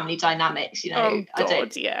weird family dynamics. Oh I don't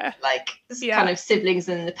God, yeah. like Yeah. kind of siblings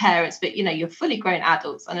and the parents, but you're fully grown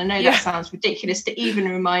adults. And I know Yeah. that sounds ridiculous to even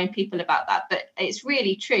remind people about that, but it's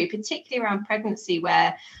really true, particularly around pregnancy,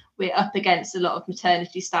 where we're up against a lot of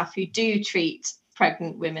maternity staff who do treat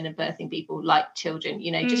pregnant women and birthing people like children.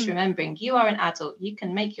 Just remembering you are an adult, you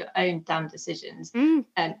can make your own damn decisions,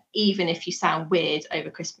 and even if you sound weird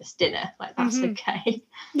over Christmas dinner, like that's okay.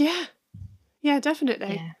 Yeah,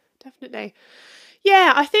 definitely.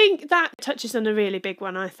 Yeah, I think that touches on a really big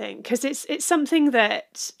one, I think, because it's something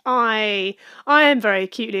that I am very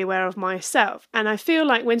acutely aware of myself. And I feel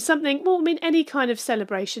like when something, any kind of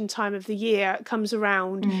celebration time of the year comes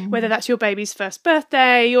around, whether that's your baby's first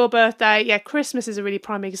birthday, your birthday, Christmas is a really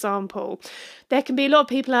prime example. There can be a lot of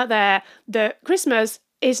people out there that Christmas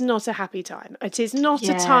is not a happy time. It is not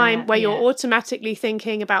a time where you're automatically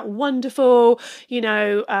thinking about wonderful,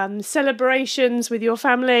 celebrations with your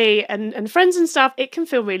family and friends and stuff. It can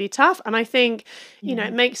feel really tough. And I think,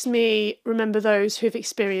 it makes me remember those who've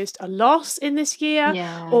experienced a loss in this year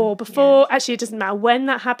or before. Actually, it doesn't matter when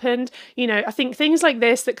that happened. I think things like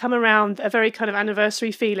this that come around, a very kind of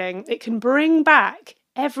anniversary feeling, it can bring back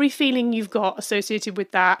every feeling you've got associated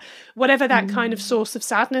with that, whatever that kind of source of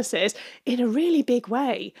sadness is, in a really big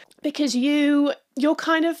way, because you're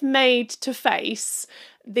kind of made to face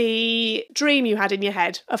the dream you had in your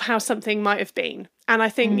head of how something might have been. And I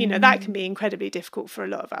think, that can be incredibly difficult for a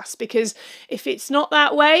lot of us, because if it's not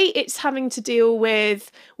that way, it's having to deal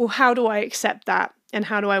with, well, how do I accept that? And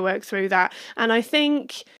how do I work through that? And I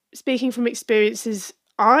think, speaking from experiences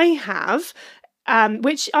I have,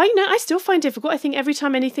 which I still find difficult. I think every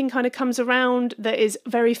time anything kind of comes around that is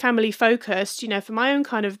very family focused, for my own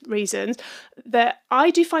kind of reasons, that I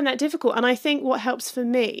do find that difficult. And I think what helps for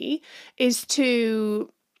me is to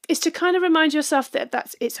kind of remind yourself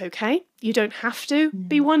that it's okay. You don't have to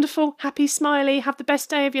be wonderful, happy, smiley, have the best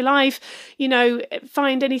day of your life,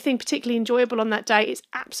 find anything particularly enjoyable on that day. It's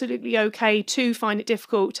absolutely okay to find it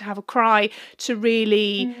difficult, to have a cry, to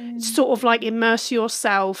really sort of like immerse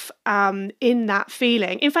yourself in that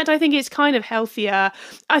feeling. In fact, I think it's kind of healthier.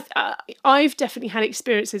 I've definitely had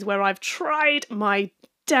experiences where I've tried my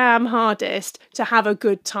damn hardest to have a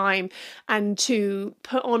good time and to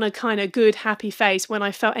put on a kind of good happy face when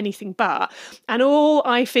I felt anything but, and all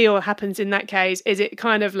I feel happens in that case is it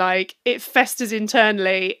kind of like it festers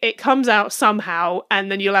internally, it comes out somehow, and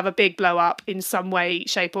then you'll have a big blow up in some way,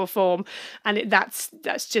 shape or form. And that's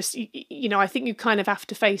just, I think you kind of have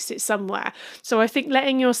to face it somewhere. So I think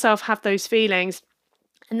letting yourself have those feelings,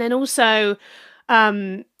 and then also try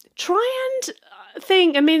and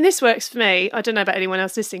think, this works for me, I don't know about anyone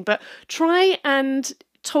else listening, but try and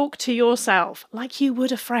talk to yourself like you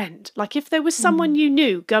would a friend. Like if there was someone you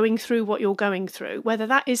knew going through what you're going through, whether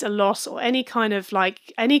that is a loss or any kind of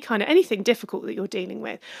anything difficult that you're dealing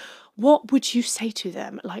with, what would you say to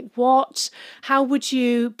them? How would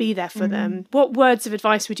you be there for them? What words of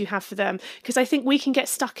advice would you have for them? Because I think we can get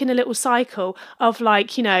stuck in a little cycle of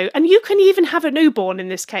and you can even have a newborn in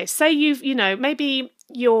this case. Say you've, maybe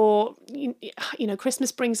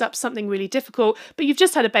Christmas brings up something really difficult, but you've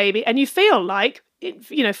just had a baby and you feel like,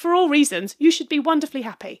 for all reasons, you should be wonderfully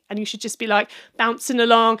happy and you should just be like bouncing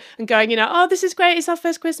along and going, oh, this is great, it's our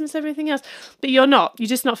first Christmas, everything else. But you're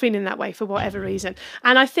just not feeling that way for whatever reason.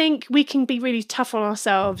 And I think we can be really tough on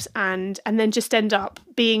ourselves and then just end up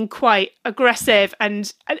being quite aggressive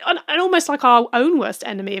and almost like our own worst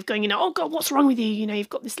enemy of going, oh God, what's wrong with you? You've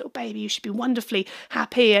got this little baby, you should be wonderfully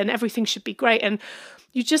happy and everything should be great. And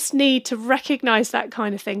you just need to recognize that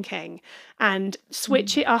kind of thinking and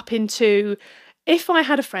switch it up into, if I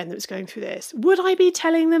had a friend that was going through this, would I be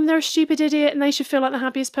telling them they're a stupid idiot and they should feel like the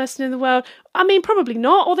happiest person in the world? Probably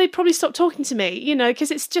not, or they'd probably stop talking to me,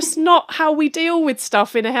 because it's just not how we deal with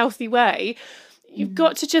stuff in a healthy way. You've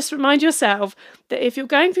got to just remind yourself that if you're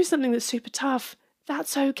going through something that's super tough,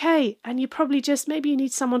 that's okay. And you probably maybe you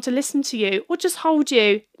need someone to listen to you or just hold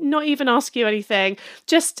you, not even ask you anything,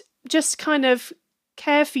 just kind of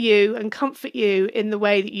care for you and comfort you in the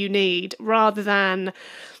way that you need, rather than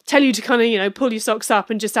tell you to kind of, pull your socks up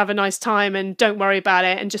and just have a nice time and don't worry about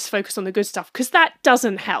it and just focus on the good stuff, because that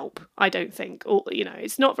doesn't help, I don't think. Or,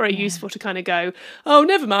 it's not very useful to kind of go, oh,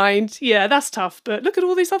 never mind, yeah, that's tough, but look at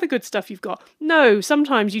all this other good stuff you've got. No,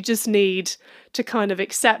 sometimes you just need to kind of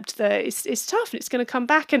accept that it's tough and it's going to come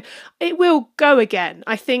back and it will go again.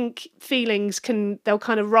 I think feelings they'll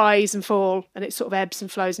kind of rise and fall and it sort of ebbs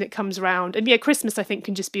and flows and it comes around. And yeah, Christmas I think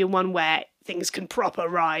can just be one where things can proper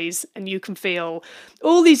rise and you can feel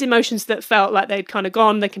all these emotions that felt like they'd kind of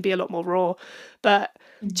gone. They can be a lot more raw, but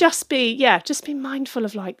just be mindful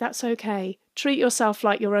of like, that's okay. Treat yourself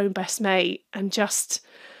like your own best mate, and just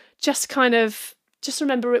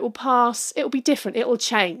remember it will pass. It will be different. It will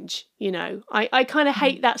change. You know, I kind of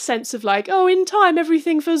hate that sense of like, oh, in time,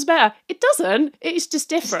 everything feels better. It doesn't. It's just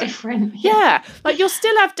different. It's different. Yeah. Like you'll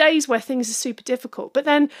still have days where things are super difficult, but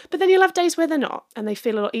then you'll have days where they're not, and they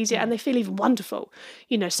feel a lot easier and they feel even wonderful,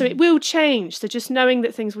 you know, so it will change. So just knowing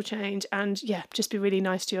that things will change, and just be really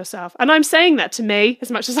nice to yourself. And I'm saying that to me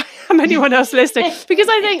as much as I am anyone else listening, because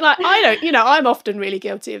I think like, I'm often really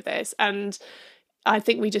guilty of this, and I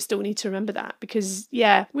think we just all need to remember that, because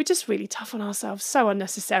we're just really tough on ourselves so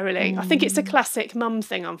unnecessarily. I think it's a classic mum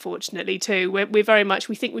thing, unfortunately, too. We're very much,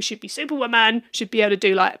 we think we should be Superwoman, should be able to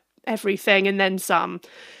do like everything and then some.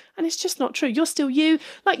 And it's just not true. You're still you.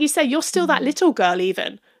 Like you say, you're still that little girl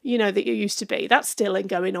even, you know, that you used to be. That's still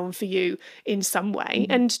going on for you in some way.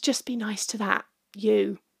 And just be nice to that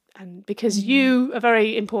you. And because you are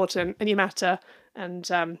very important and you matter. And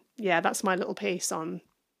that's my little piece on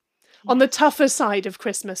the tougher side of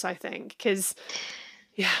Christmas, I think, because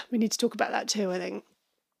we need to talk about that too, I think.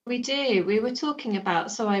 We do. We were talking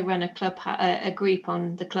about, so I run a group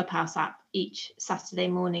on the Clubhouse app each Saturday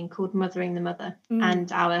morning called Mothering the Mother,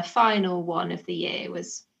 and our final one of the year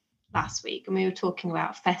was last week, and we were talking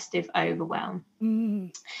about festive overwhelm.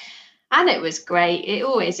 And it was great. It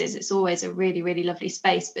always is. It's always a really, really lovely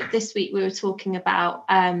space. But this week we were talking about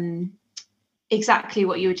exactly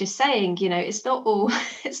what you were just saying. You know, it's not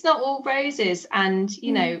all roses, and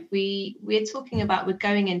you know, we're talking about, we're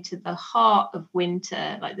going into the heart of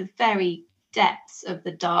winter, like the very depths of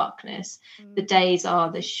the darkness. The days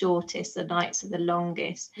are the shortest, the nights are the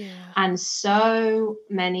longest, and so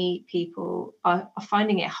many people are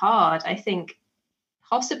finding it hard, I think,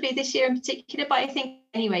 possibly this year in particular, but I think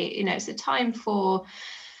anyway, you know, it's a time for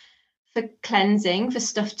cleansing, for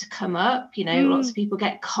stuff to come up. You know, lots of people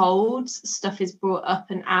get colds, stuff is brought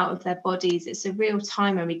up and out of their bodies. It's a real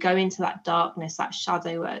time when we go into that darkness, that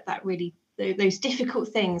shadow work, that really, those difficult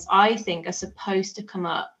things, I think, are supposed to come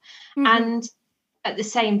up. And at the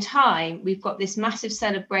same time, we've got this massive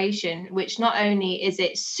celebration, which not only is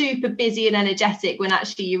it super busy and energetic when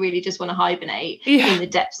actually you really just want to hibernate in the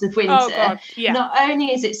depths of winter. Not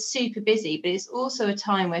only is it super busy, but it's also a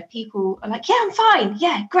time where people are like, I'm fine.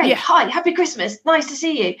 Yeah, great. Hi, happy Christmas. Nice to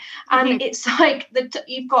see you. And it's like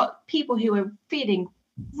you've got people who are feeling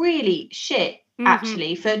really shit,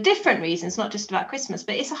 actually, for different reasons, not just about Christmas,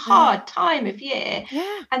 but it's a hard time of year.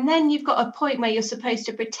 And then you've got a point where you're supposed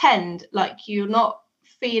to pretend like you're not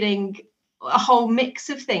feeling a whole mix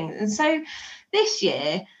of things. And so this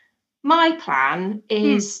year, my plan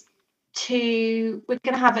is we're going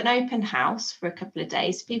to have an open house for a couple of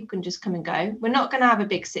days. People can just come and go. We're not going to have a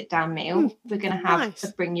big sit down meal. We're going to have a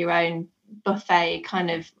bring your own buffet kind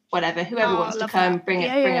of whatever, whoever wants to come, bring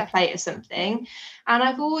a plate or something. And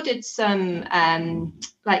I've ordered some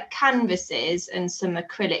like canvases and some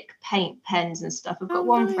acrylic paint pens and stuff. I've got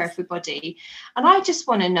one for everybody, and I just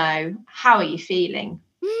want to know, how are you feeling?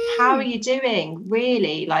 How are you doing,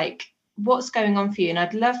 really? Like, what's going on for you? And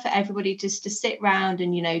I'd love for everybody just to sit round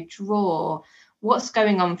and, you know, draw what's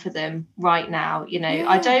going on for them right now. You know,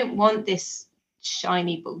 I don't want this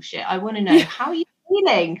shiny bullshit. I want to know, how are you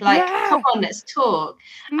feeling? Like, come on, let's talk.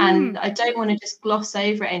 And I don't want to just gloss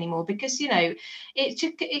over it anymore, because, you know,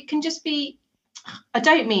 it can just be, I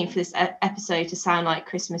don't mean for this episode to sound like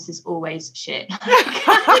Christmas is always shit.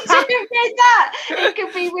 It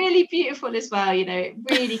can be really beautiful as well. You know, it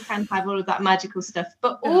really can have all of that magical stuff.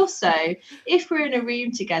 But also, if we're in a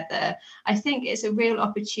room together, I think it's a real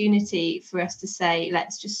opportunity for us to say,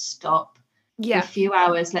 let's just stop for a few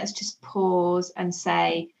hours. Let's just pause and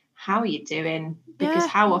say, how are you doing? Because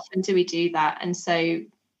how often do we do that? And so,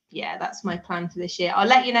 that's my plan for this year. I'll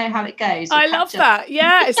let you know how it goes. I love that.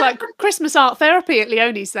 Yeah, it's like Christmas art therapy at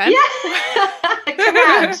Leonie's then. Come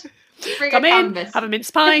around. Come in, have a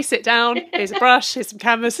mince pie, sit down, here's a brush, here's some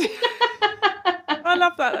canvas. I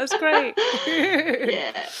love that. That's great.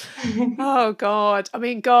 Oh God. I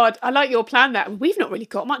mean, God, I like your plan there. We've not really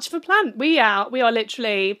got much of a plan. We are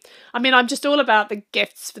literally, I mean, I'm just all about the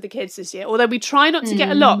gifts for the kids this year, although we try not to get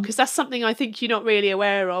a lot, because that's something I think you're not really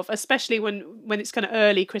aware of, especially when it's kind of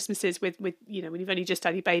early Christmases with, you know, when you've only just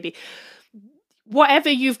had your baby. Whatever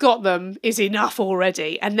you've got them is enough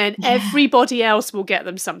already, and then everybody else will get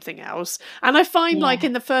them something else. And I find like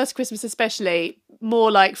in the first Christmas especially,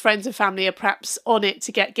 more like friends and family are perhaps on it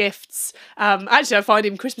to get gifts. Actually, I find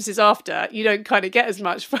in Christmases after, you don't kind of get as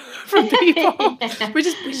much from people, which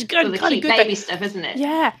is good, Well, the kind of cute good. baby stuff, isn't it?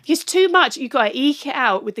 Yeah, it's too much. You've got to eke it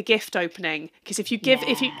out with the gift opening, because if you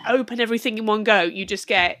open everything in one go, you just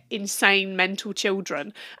get insane mental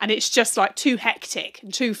children, and it's just like too hectic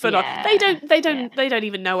and too full on. They don't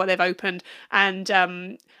even know what they've opened, and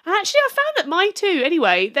actually I found that my two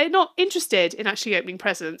anyway, they're not interested in actually opening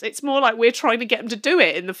presents. It's more like we're trying to get them to do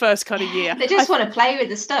it in the first kind of year. They just want to play with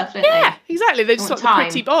the stuff, don't they? Yeah, exactly. They just want the time.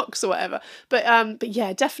 pretty box or whatever. But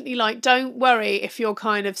yeah, definitely like, don't worry if you're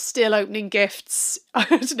kind of still opening gifts, I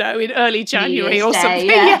don't know, in early January or something.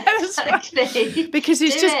 Yeah, that's exactly. right. Because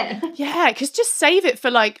it's because just save it for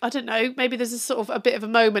like, I don't know, maybe there's a sort of a bit of a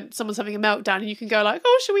moment, someone's having a meltdown and you can go like,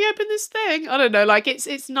 oh, shall we open this thing? I don't know, like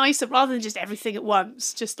it's nicer rather than just everything at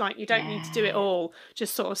once. Just like, you don't need to do it all,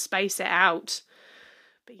 just sort of space it out.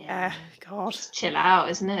 But yeah, God. Just chill out,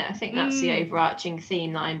 isn't it? I think that's the overarching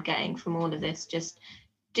theme that I'm getting from all of this. Just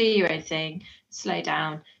do your own thing, slow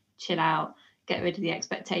down, chill out, get rid of the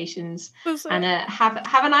expectations, and have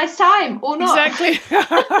a nice time, or not. Exactly.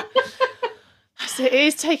 So it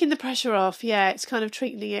is taking the pressure off. Yeah, it's kind of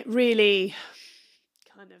treating it really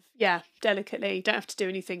kind of, delicately. Don't have to do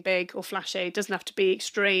anything big or flashy. It doesn't have to be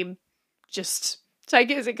extreme. Just take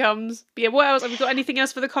it as it comes. But yeah, what else? Have we got anything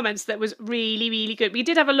else for the comments that was really, really good? We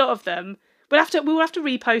did have a lot of them. We will have to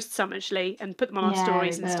repost some actually and put them on our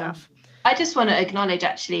stories and stuff. I just want to acknowledge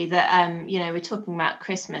actually that we're talking about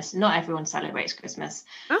Christmas. Not everyone celebrates Christmas.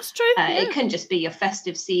 That's true. It can just be your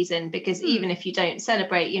festive season, because even if you don't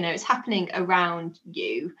celebrate, it's happening around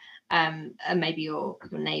you, and maybe your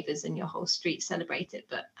neighbours and your whole street celebrate it.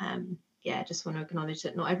 But I just want to acknowledge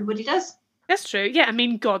that not everybody does. That's true. Yeah, I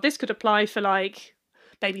mean, God, this could apply for like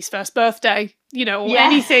baby's first birthday, or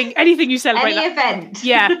anything you celebrate. Any event.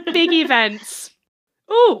 Yeah, big events.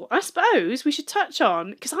 Oh, I suppose we should touch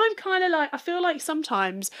on, because I'm kind of like, I feel like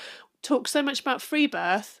sometimes talk so much about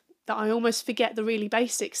Freebirth that I almost forget the really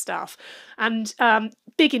basic stuff. And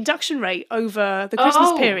big induction rate over the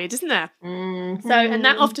Christmas period, isn't there? Mm-hmm. So, and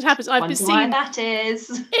that often happens. I've been seeing why that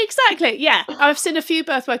is. Exactly, yeah. I've seen a few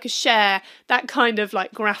birth workers share that kind of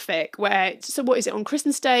like graphic where, so what is it, on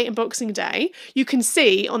Christmas Day and Boxing Day, you can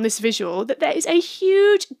see on this visual that there is a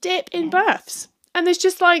huge dip in births. And there's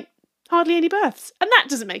just like hardly any births. And that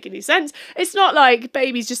doesn't make any sense. It's not like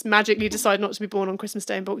babies just magically decide not to be born on Christmas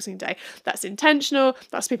Day and Boxing Day. That's intentional.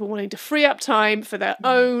 That's people wanting to free up time for their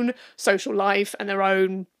own social life and their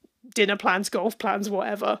own dinner plans, golf plans,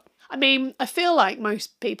 whatever. I mean, I feel like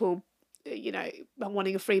most people, are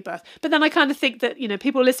wanting a free birth. But then I kind of think that,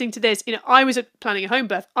 people listening to this, I was planning a home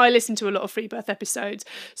birth. I listened to a lot of free birth episodes.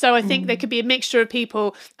 So I think there could be a mixture of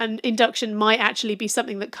people, and induction might actually be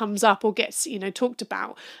something that comes up or gets, talked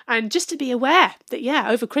about. And just to be aware that,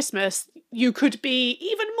 over Christmas, you could be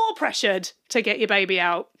even more pressured to get your baby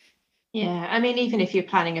out. Yeah, I mean, even if you're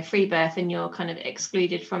planning a free birth and you're kind of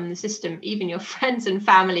excluded from the system, even your friends and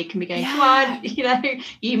family can be going, come on,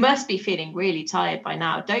 you must be feeling really tired by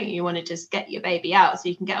now. Don't you want to just get your baby out so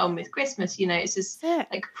you can get on with Christmas? It's just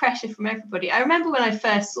like pressure from everybody. I remember when I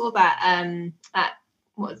first saw that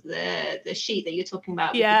what was the sheet that you're talking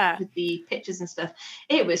about with the pictures and stuff.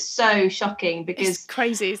 It was so shocking because it's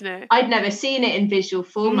crazy, isn't it? I'd never seen it in visual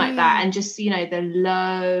form like that, and just the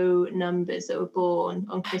low numbers that were born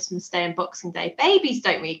on Christmas Day and Boxing Day. Babies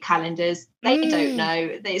don't read calendars, they don't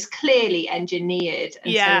know. It's clearly engineered,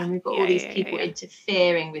 and so when we've got all these people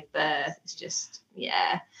interfering with birth, it's just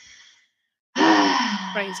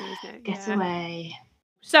crazy, isn't it? Get away.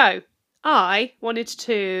 So I wanted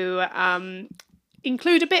to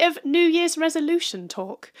include a bit of New Year's resolution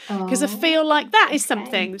talk, because I feel like that is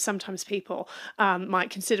something that sometimes people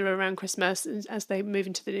might consider around Christmas as they move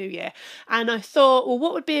into the new year. And I thought, well,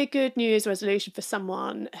 what would be a good New Year's resolution for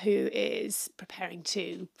someone who is preparing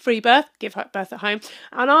to free birth, give birth at home?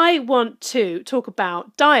 And I want to talk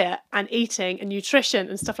about diet and eating and nutrition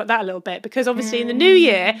and stuff like that a little bit, because obviously in the new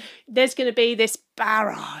year there's going to be this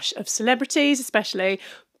barrage of celebrities, especially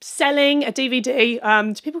selling a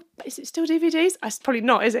DVD. Do people, is it still DVDs? It's probably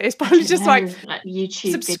not, is it? It's probably just like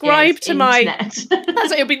YouTube subscribe videos, to internet.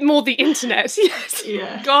 That's it'll be more the internet. Yes.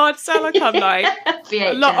 Yeah. God, sound like I'm like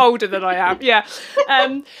a lot older than I am. Yeah.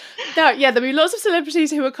 There'll be lots of celebrities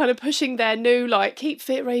who are kind of pushing their new like keep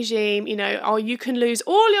fit regime, you can lose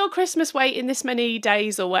all your Christmas weight in this many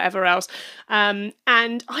days or whatever else. And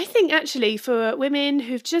I think actually for women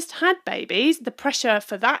who've just had babies, the pressure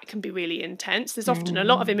for that can be really intense. There's often a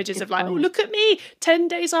lot of images of like, oh, look at me 10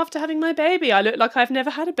 days after having my baby, I look like I've never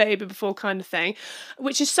had a baby before, kind of thing,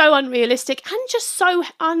 which is so unrealistic and just so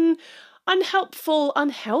I unhelpful,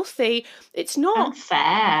 unhealthy. It's not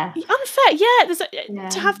unfair. Yeah,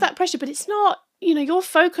 to have that pressure, but it's not, your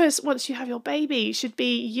focus once you have your baby should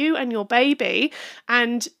be you and your baby,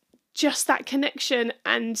 and just that connection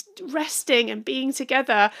and resting and being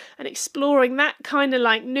together and exploring that kind of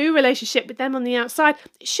like new relationship with them on the outside.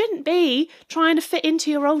 It shouldn't be trying to fit into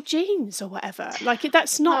your old jeans or whatever. Like,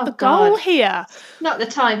 that's not the goal here. Not the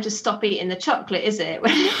time to stop eating the chocolate, is it?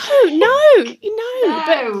 No.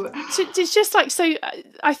 But it's just like, so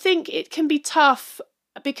I think it can be tough,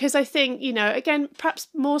 because I think, again, perhaps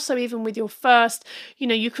more so even with your first,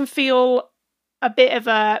 you can feel a bit of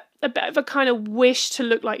a kind of wish to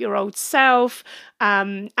look like your old self.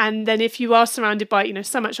 And then if you are surrounded by,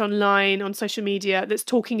 so much online on social media that's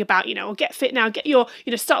talking about, or get fit now, get your,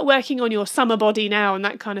 start working on your summer body now and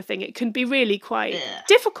that kind of thing, it can be really quite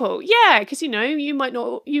difficult. Yeah, because, you might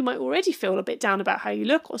already feel a bit down about how you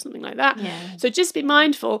look or something like that. Yeah. So just be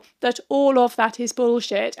mindful that all of that is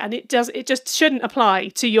bullshit, and it just shouldn't apply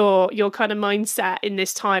to your kind of mindset in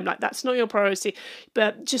this time. Like, that's not your priority,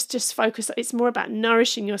 but just focus. It's more about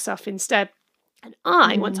nourishing yourself instead. And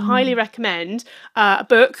I want to highly recommend a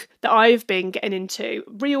book that I've been getting into,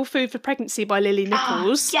 Real Food for Pregnancy by Lily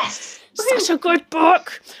Nichols. Yes. Such a good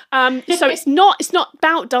book. So it's not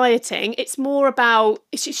about dieting. It's more about,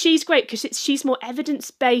 she's great because she's more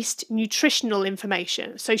evidence-based nutritional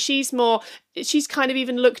information. So she's kind of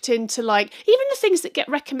even looked into, like, even the things that get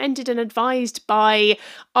recommended and advised by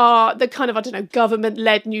the kind of, I don't know,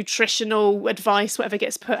 government-led nutritional advice, whatever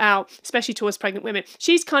gets put out, especially towards pregnant women.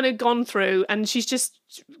 She's kind of gone through, and she's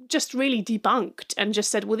just really debunked and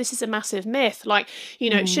just said, well, this is a massive myth. Like,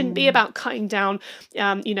 it shouldn't be about cutting down,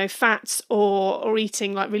 fats or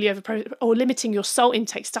eating like really or limiting your salt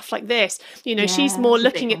intake, stuff like this. She's more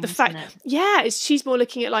looking at the fact, she's more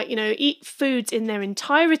looking at, like, eat foods in their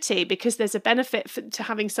entirety, because there's a benefit to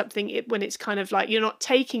having something when it's kind of like you're not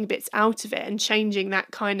taking bits out of it and changing that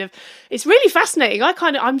kind of. It's really fascinating.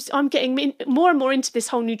 I'm getting more and more into this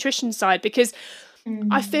whole nutrition side, because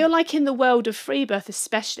I feel like in the world of free birth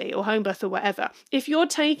especially, or home birth or whatever, if you're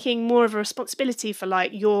taking more of a responsibility for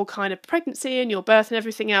like your kind of pregnancy and your birth and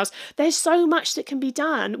everything else, there's so much that can be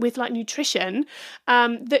done with like nutrition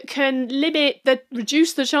that can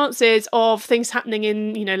reduce the chances of things happening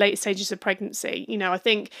in, later stages of pregnancy. I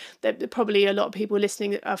think that probably a lot of people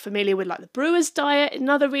listening are familiar with like the brewer's diet,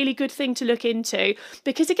 another really good thing to look into,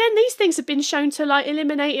 because again, these things have been shown to like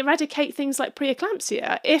eradicate things like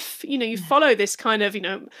preeclampsia if, you follow this kind of,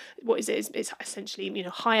 what is it? It's essentially,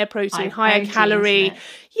 higher protein, higher calorie.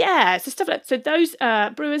 Yeah, so stuff like that. So those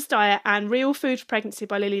Brewer's Diet and Real Food for Pregnancy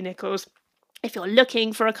by Lily Nichols. If you're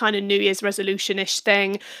looking for a kind of New Year's resolution-ish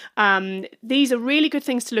thing, these are really good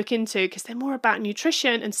things to look into, because they're more about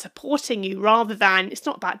nutrition and supporting you rather than, it's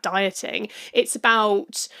not about dieting. It's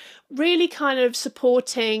about really kind of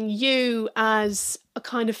supporting you as a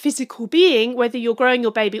kind of physical being, whether you're growing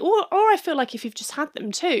your baby or I feel like if you've just had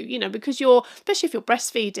them too, because especially if you're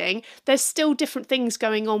breastfeeding, there's still different things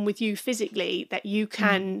going on with you physically that you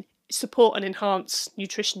can support and enhance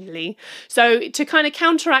nutritionally. So to kind of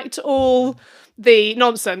counteract all the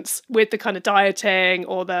nonsense with the kind of dieting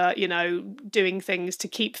or the, doing things to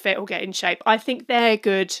keep fit or get in shape, I think they're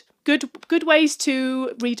good ways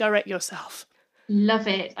to redirect yourself. Love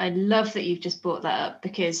it. I love that you've just brought that up,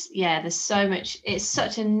 because there's so much, it's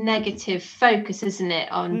such a negative focus, isn't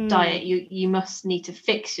it, on diet. You must need to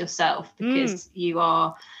fix yourself because you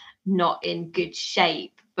are not in good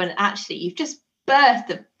shape, but actually you've just birthed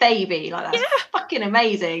a baby. Like, that's fucking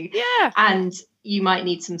amazing. And you might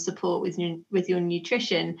need some support with your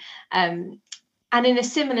nutrition. And in a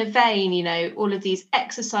similar vein, all of these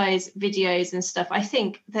exercise videos and stuff, I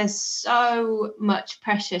think there's so much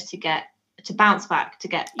pressure to bounce back, to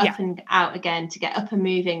get up and out again, to get up and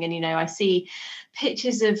moving. And, I see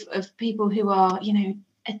pictures of people who are,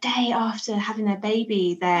 a day after having their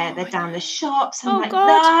baby, they're down the shops. I'm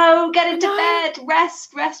no, get into bed,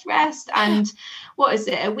 rest. And what is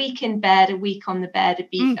it? A week in bed, a week on the bed,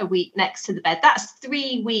 a week next to the bed. That's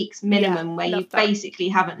 3 weeks minimum where you basically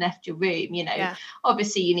haven't left your room.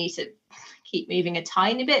 Obviously you need to keep moving a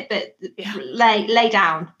tiny bit, but lay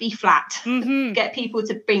down, be flat. Get people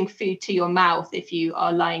to bring food to your mouth if you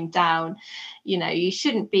are lying down. You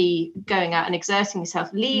shouldn't be going out and exerting yourself,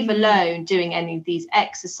 leave alone doing any of these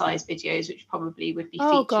exercise videos, which probably would be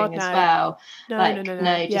featuring as well.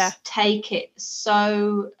 No, just take it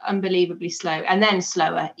so unbelievably slow, and then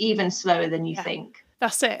even slower than you think.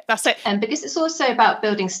 That's it. That's it. And because it's also about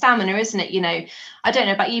building stamina, isn't it? You know, I don't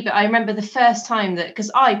know about you, but I remember the first time that,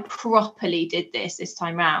 because I properly did this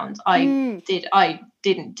time round. I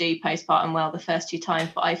didn't do postpartum well the first 2 times,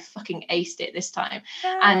 but I fucking aced it this time.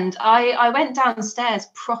 And I went downstairs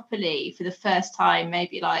properly for the first time,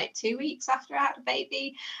 maybe like 2 weeks after I had a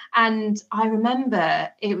baby. And I remember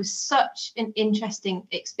it was such an interesting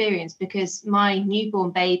experience, because my newborn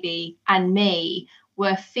baby and me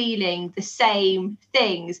were feeling the same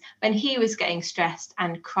things. When he was getting stressed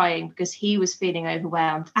and crying because he was feeling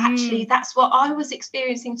overwhelmed, actually that's what I was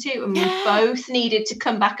experiencing too, and we both needed to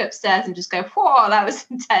come back upstairs and just go, whoa, that was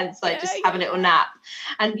intense, like just have a little nap.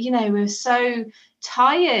 And you know, we were so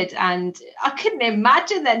tired, and I couldn't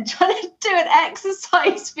imagine then trying to do an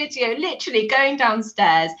exercise video, literally going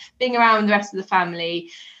downstairs, being around the rest of the family.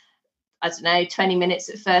 I don't know, 20 minutes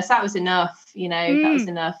at first, that was enough, you know, that was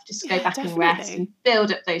enough. Just go back and rest and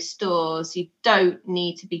build up those stores. You don't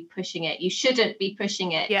need to be pushing it. You shouldn't be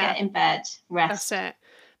pushing it. Get in bed, rest.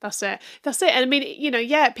 That's it. And I mean, you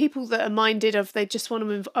know, people that are minded of, they just want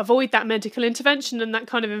to avoid that medical intervention and that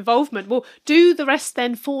kind of involvement. Well, do the rest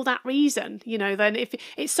then for that reason, you know, then if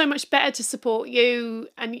it's so much better to support you,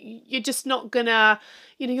 and you're just not gonna,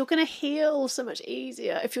 you know, you're going to heal so much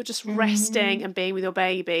easier if you're just resting and being with your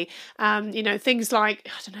baby. You know, things like,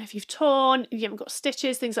 I don't know, if you've torn, you haven't got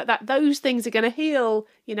stitches, things like that, those things are going to heal.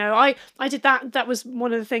 You know, I did that. That was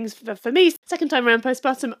one of the things for me. Second time around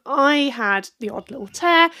postpartum, I had the odd little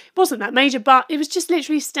tear. It wasn't that major, but it was just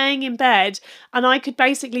literally staying in bed, and I could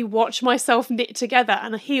basically watch myself knit together,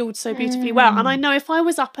 and I healed so beautifully well. And I know if I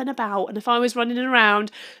was up and about and if I was running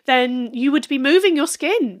around, then you would be moving your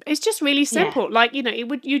skin. It's just really simple. Like, you know,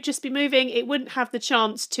 you'd just be moving. It wouldn't have the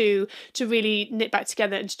chance to really knit back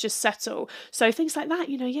together and to just settle. So things like that,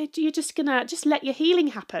 you know, you're just gonna just let your healing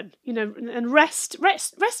happen, you know, and rest,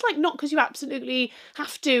 like not because you absolutely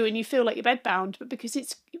have to and you feel like you're bedbound, but because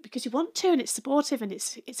you want to, and it's supportive, and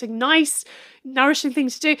it's a nice, nourishing thing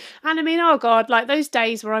to do. And I mean, oh God, like those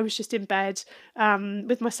days where I was just in bed,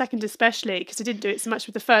 with my second especially, because I didn't do it so much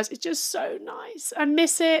with the first, it's just so nice. I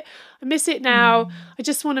miss it now. I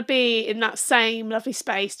just want to be in that same lovely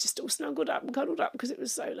space, just all snuggled up and cuddled up, because it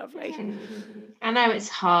was so lovely. I know it's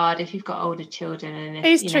hard if you've got older children, and if,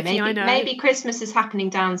 it's you know, tricky. I know maybe Christmas is happening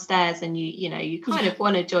downstairs, and you kind of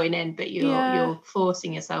want to join in, but you're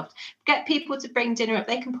forcing yourself. Get people to bring dinner up.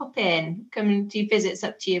 They can pop in, come and do visits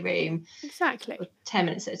up to your room. Exactly. For 10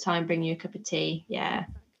 minutes at a time, bring you a cup of tea. Yeah.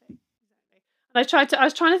 I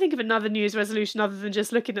was trying to think of another New Year's resolution other than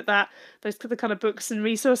just looking at those the kind of books and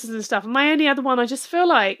resources and stuff. And my only other one, I just feel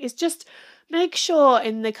like, is just make sure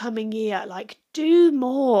in the coming year, like, do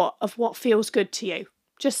more of what feels good to you.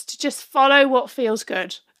 Just follow what feels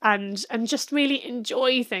good, and just really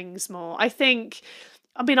enjoy things more. I think,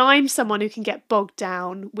 I mean, I'm someone who can get bogged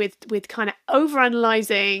down with kind of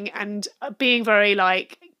overanalyzing and being very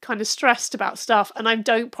like kind of stressed about stuff, and I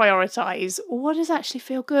don't prioritize what does actually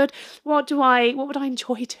feel good, what would I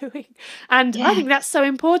enjoy doing. And I think that's so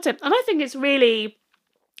important, and I think it's really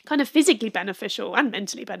kind of physically beneficial and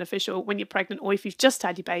mentally beneficial when you're pregnant, or if you've just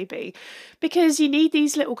had your baby, because you need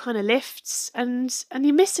these little kind of lifts, and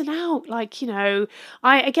you're missing out. Like, you know,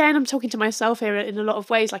 I'm talking to myself here in a lot of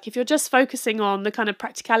ways. Like, if you're just focusing on the kind of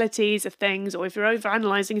practicalities of things, or if you're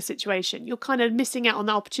overanalyzing a situation, you're kind of missing out on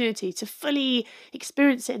the opportunity to fully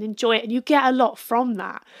experience it and enjoy it, and you get a lot from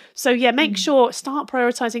that. So make sure, start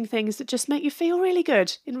prioritizing things that just make you feel really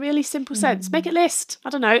good in really simple sense. Make a list, I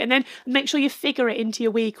don't know, and then make sure you figure it into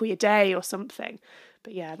your week or your day or something.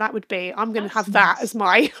 But that would be, I'm going to have that as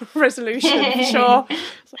my resolution for sure.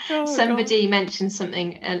 Like, somebody mentioned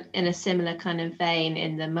something in a similar kind of vein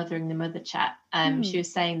in the Mothering the Mother chat. She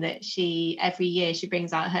was saying that every year she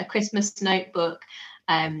brings out her Christmas notebook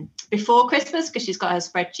before Christmas, because she's got her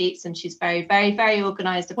spreadsheets, and she's very, very, very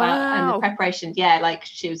organized about and the preparation. Like,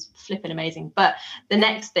 she was flipping amazing. But the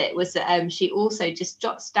next bit was that she also just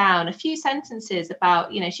jots down a few sentences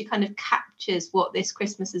about, you know, she kind of captures what this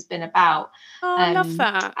Christmas has been about. I love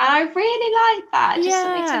that. And I really like that. Just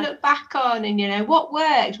something to look back on, and, you know, what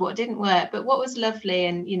worked, what didn't work, but what was lovely,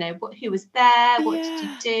 and, you know, who was there, what did you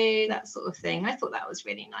do, that sort of thing. I thought that was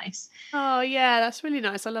really nice. Oh yeah, that's really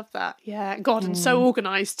nice. I love that. God, and so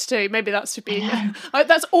organised too. Maybe that should be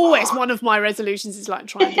that's always one of my resolutions, is like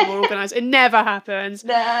trying to be more organised. It never happens.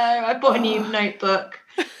 No, I bought a new notebook,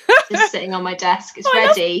 just sitting on my desk. It's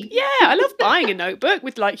ready. I love buying a notebook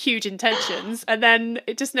with like huge intentions, and then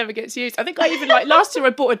it just never gets used. I think I even, like, last year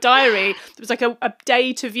I bought a diary. It was like a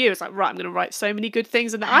day to view. It's like, right, I'm going to write so many good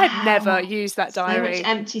things, and I had never used that diary. So much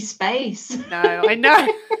empty space. No, I know.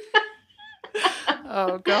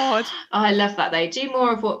 Oh God. I love that though. Do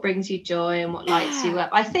more of what brings you joy and what lights you up.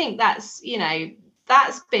 I think that's,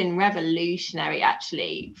 that's been revolutionary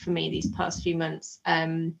actually for me these past few months.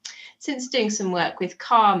 Since doing some work with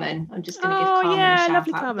Carmen, I'm just going to give Carmen a shout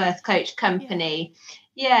out, Carmen. Birth Coach Company.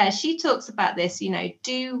 Yeah, she talks about this,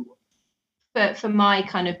 do for my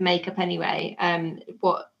kind of makeup anyway,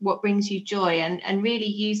 what brings you joy, and really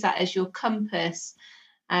use that as your compass.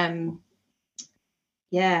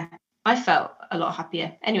 Yeah, I felt a lot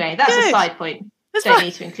happier. Anyway, that's a side point. Don't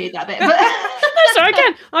need to include that bit. But no, sorry,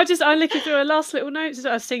 again. I'm looking through our last little notes.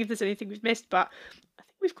 I was seeing if there's anything we've missed, but I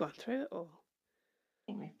think we've gone through it all.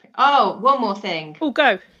 Oh, one more thing. Oh,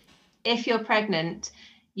 go. If you're pregnant,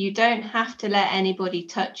 you don't have to let anybody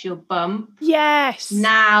touch your bump. Yes.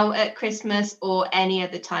 Now at Christmas or any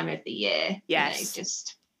other time of the year. Yes.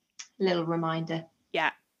 Just a little reminder.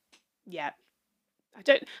 Yeah. Yeah.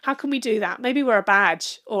 How can we do that? Maybe wear a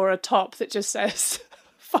badge or a top that just says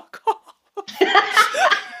fuck off.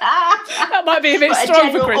 That might be a bit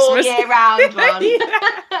strong for Christmas. All year round one.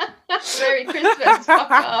 Merry Christmas,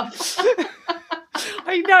 fuck off.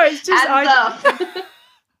 I know, it's just I know,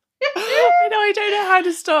 I don't know how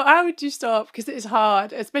to stop. How would you stop? Because it is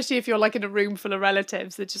hard, especially if you're like in a room full of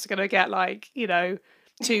relatives. They're just going to get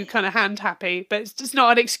too kind of hand happy. But it's just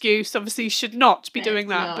not an excuse. Obviously, you should not be doing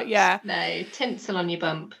that. But yeah. No, tinsel on your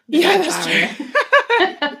bump. Yeah, that's true.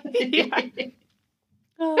 Yeah.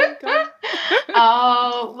 Oh, God.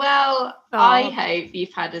 Oh, well, I hope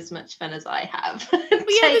you've had as much fun as I have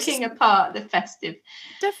taking apart the festive.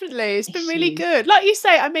 Definitely. It's been really good. Like you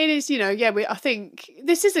say, I mean, it's, I think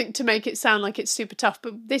this isn't to make it sound like it's super tough,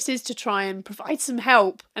 but this is to try and provide some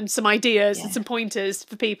help and some ideas and some pointers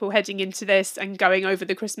for people heading into this and going over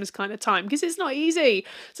the Christmas kind of time, because it's not easy.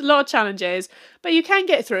 It's a lot of challenges, but you can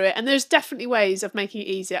get through it. And there's definitely ways of making it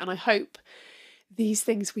easier. And I hope these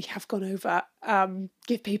things we have gone over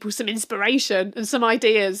give people some inspiration and some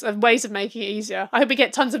ideas and ways of making it easier. I hope we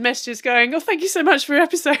get tons of messages going, oh, thank you so much for your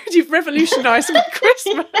episode. You've revolutionised my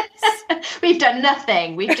Christmas. We've done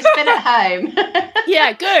nothing. We've just been at home.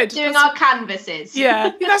 Yeah, good. Doing our canvases.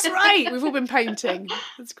 Yeah, that's right. We've all been painting.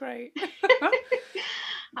 That's great.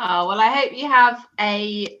 Oh, well, I hope you have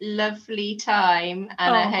a lovely time,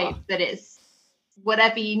 and I hope that it's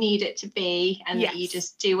whatever you need it to be, and that you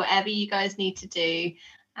just do whatever you guys need to do.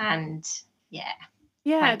 And thanks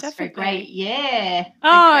definitely for a great year.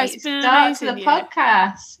 It's been an start amazing to the year.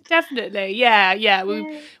 podcast. Definitely.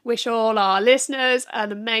 We wish all our listeners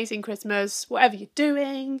an amazing Christmas, whatever you're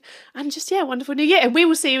doing, and just wonderful new year. And we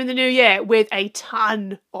will see you in the new year with a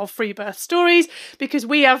ton of Freebirth stories, because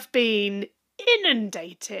we have been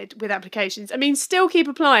inundated with applications. I mean, still keep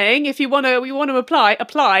applying if you want to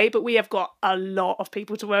apply, but we have got a lot of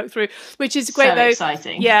people to work through, which is great. So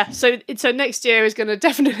exciting. So next year is going to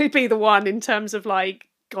definitely be the one in terms of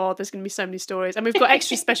God, there's going to be so many stories. And we've got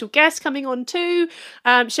extra special guests coming on too,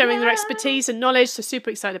 sharing their expertise and knowledge. So super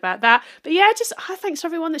excited about that. But thanks to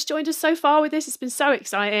everyone that's joined us so far with this. It's been so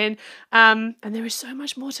exciting. And there is so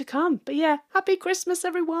much more to come. But happy Christmas,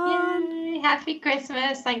 everyone. Yay, happy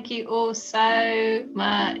Christmas. Thank you all so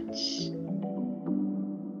much.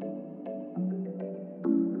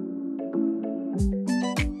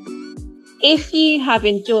 If you have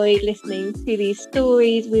enjoyed listening to these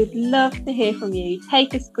stories, we'd love to hear from you.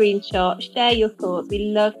 Take a screenshot, share your thoughts. We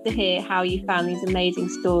love to hear how you found these amazing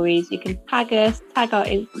stories. You can tag us, tag our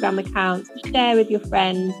Instagram accounts, share with your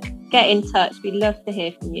friends, get in touch. We'd love to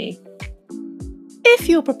hear from you. If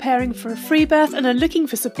you're preparing for a free birth and are looking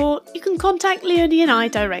for support, you can contact Leonie and I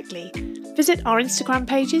directly. Visit our Instagram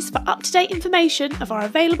pages for up-to-date information of our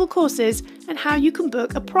available courses and how you can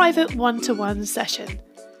book a private one-to-one session.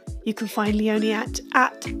 You can find Leonie at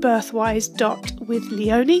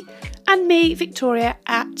birthwise.withleonie and me, Victoria,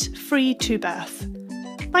 at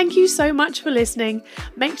free2birth. Thank you so much for listening.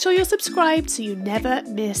 Make sure you're subscribed so you never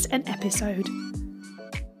miss an episode.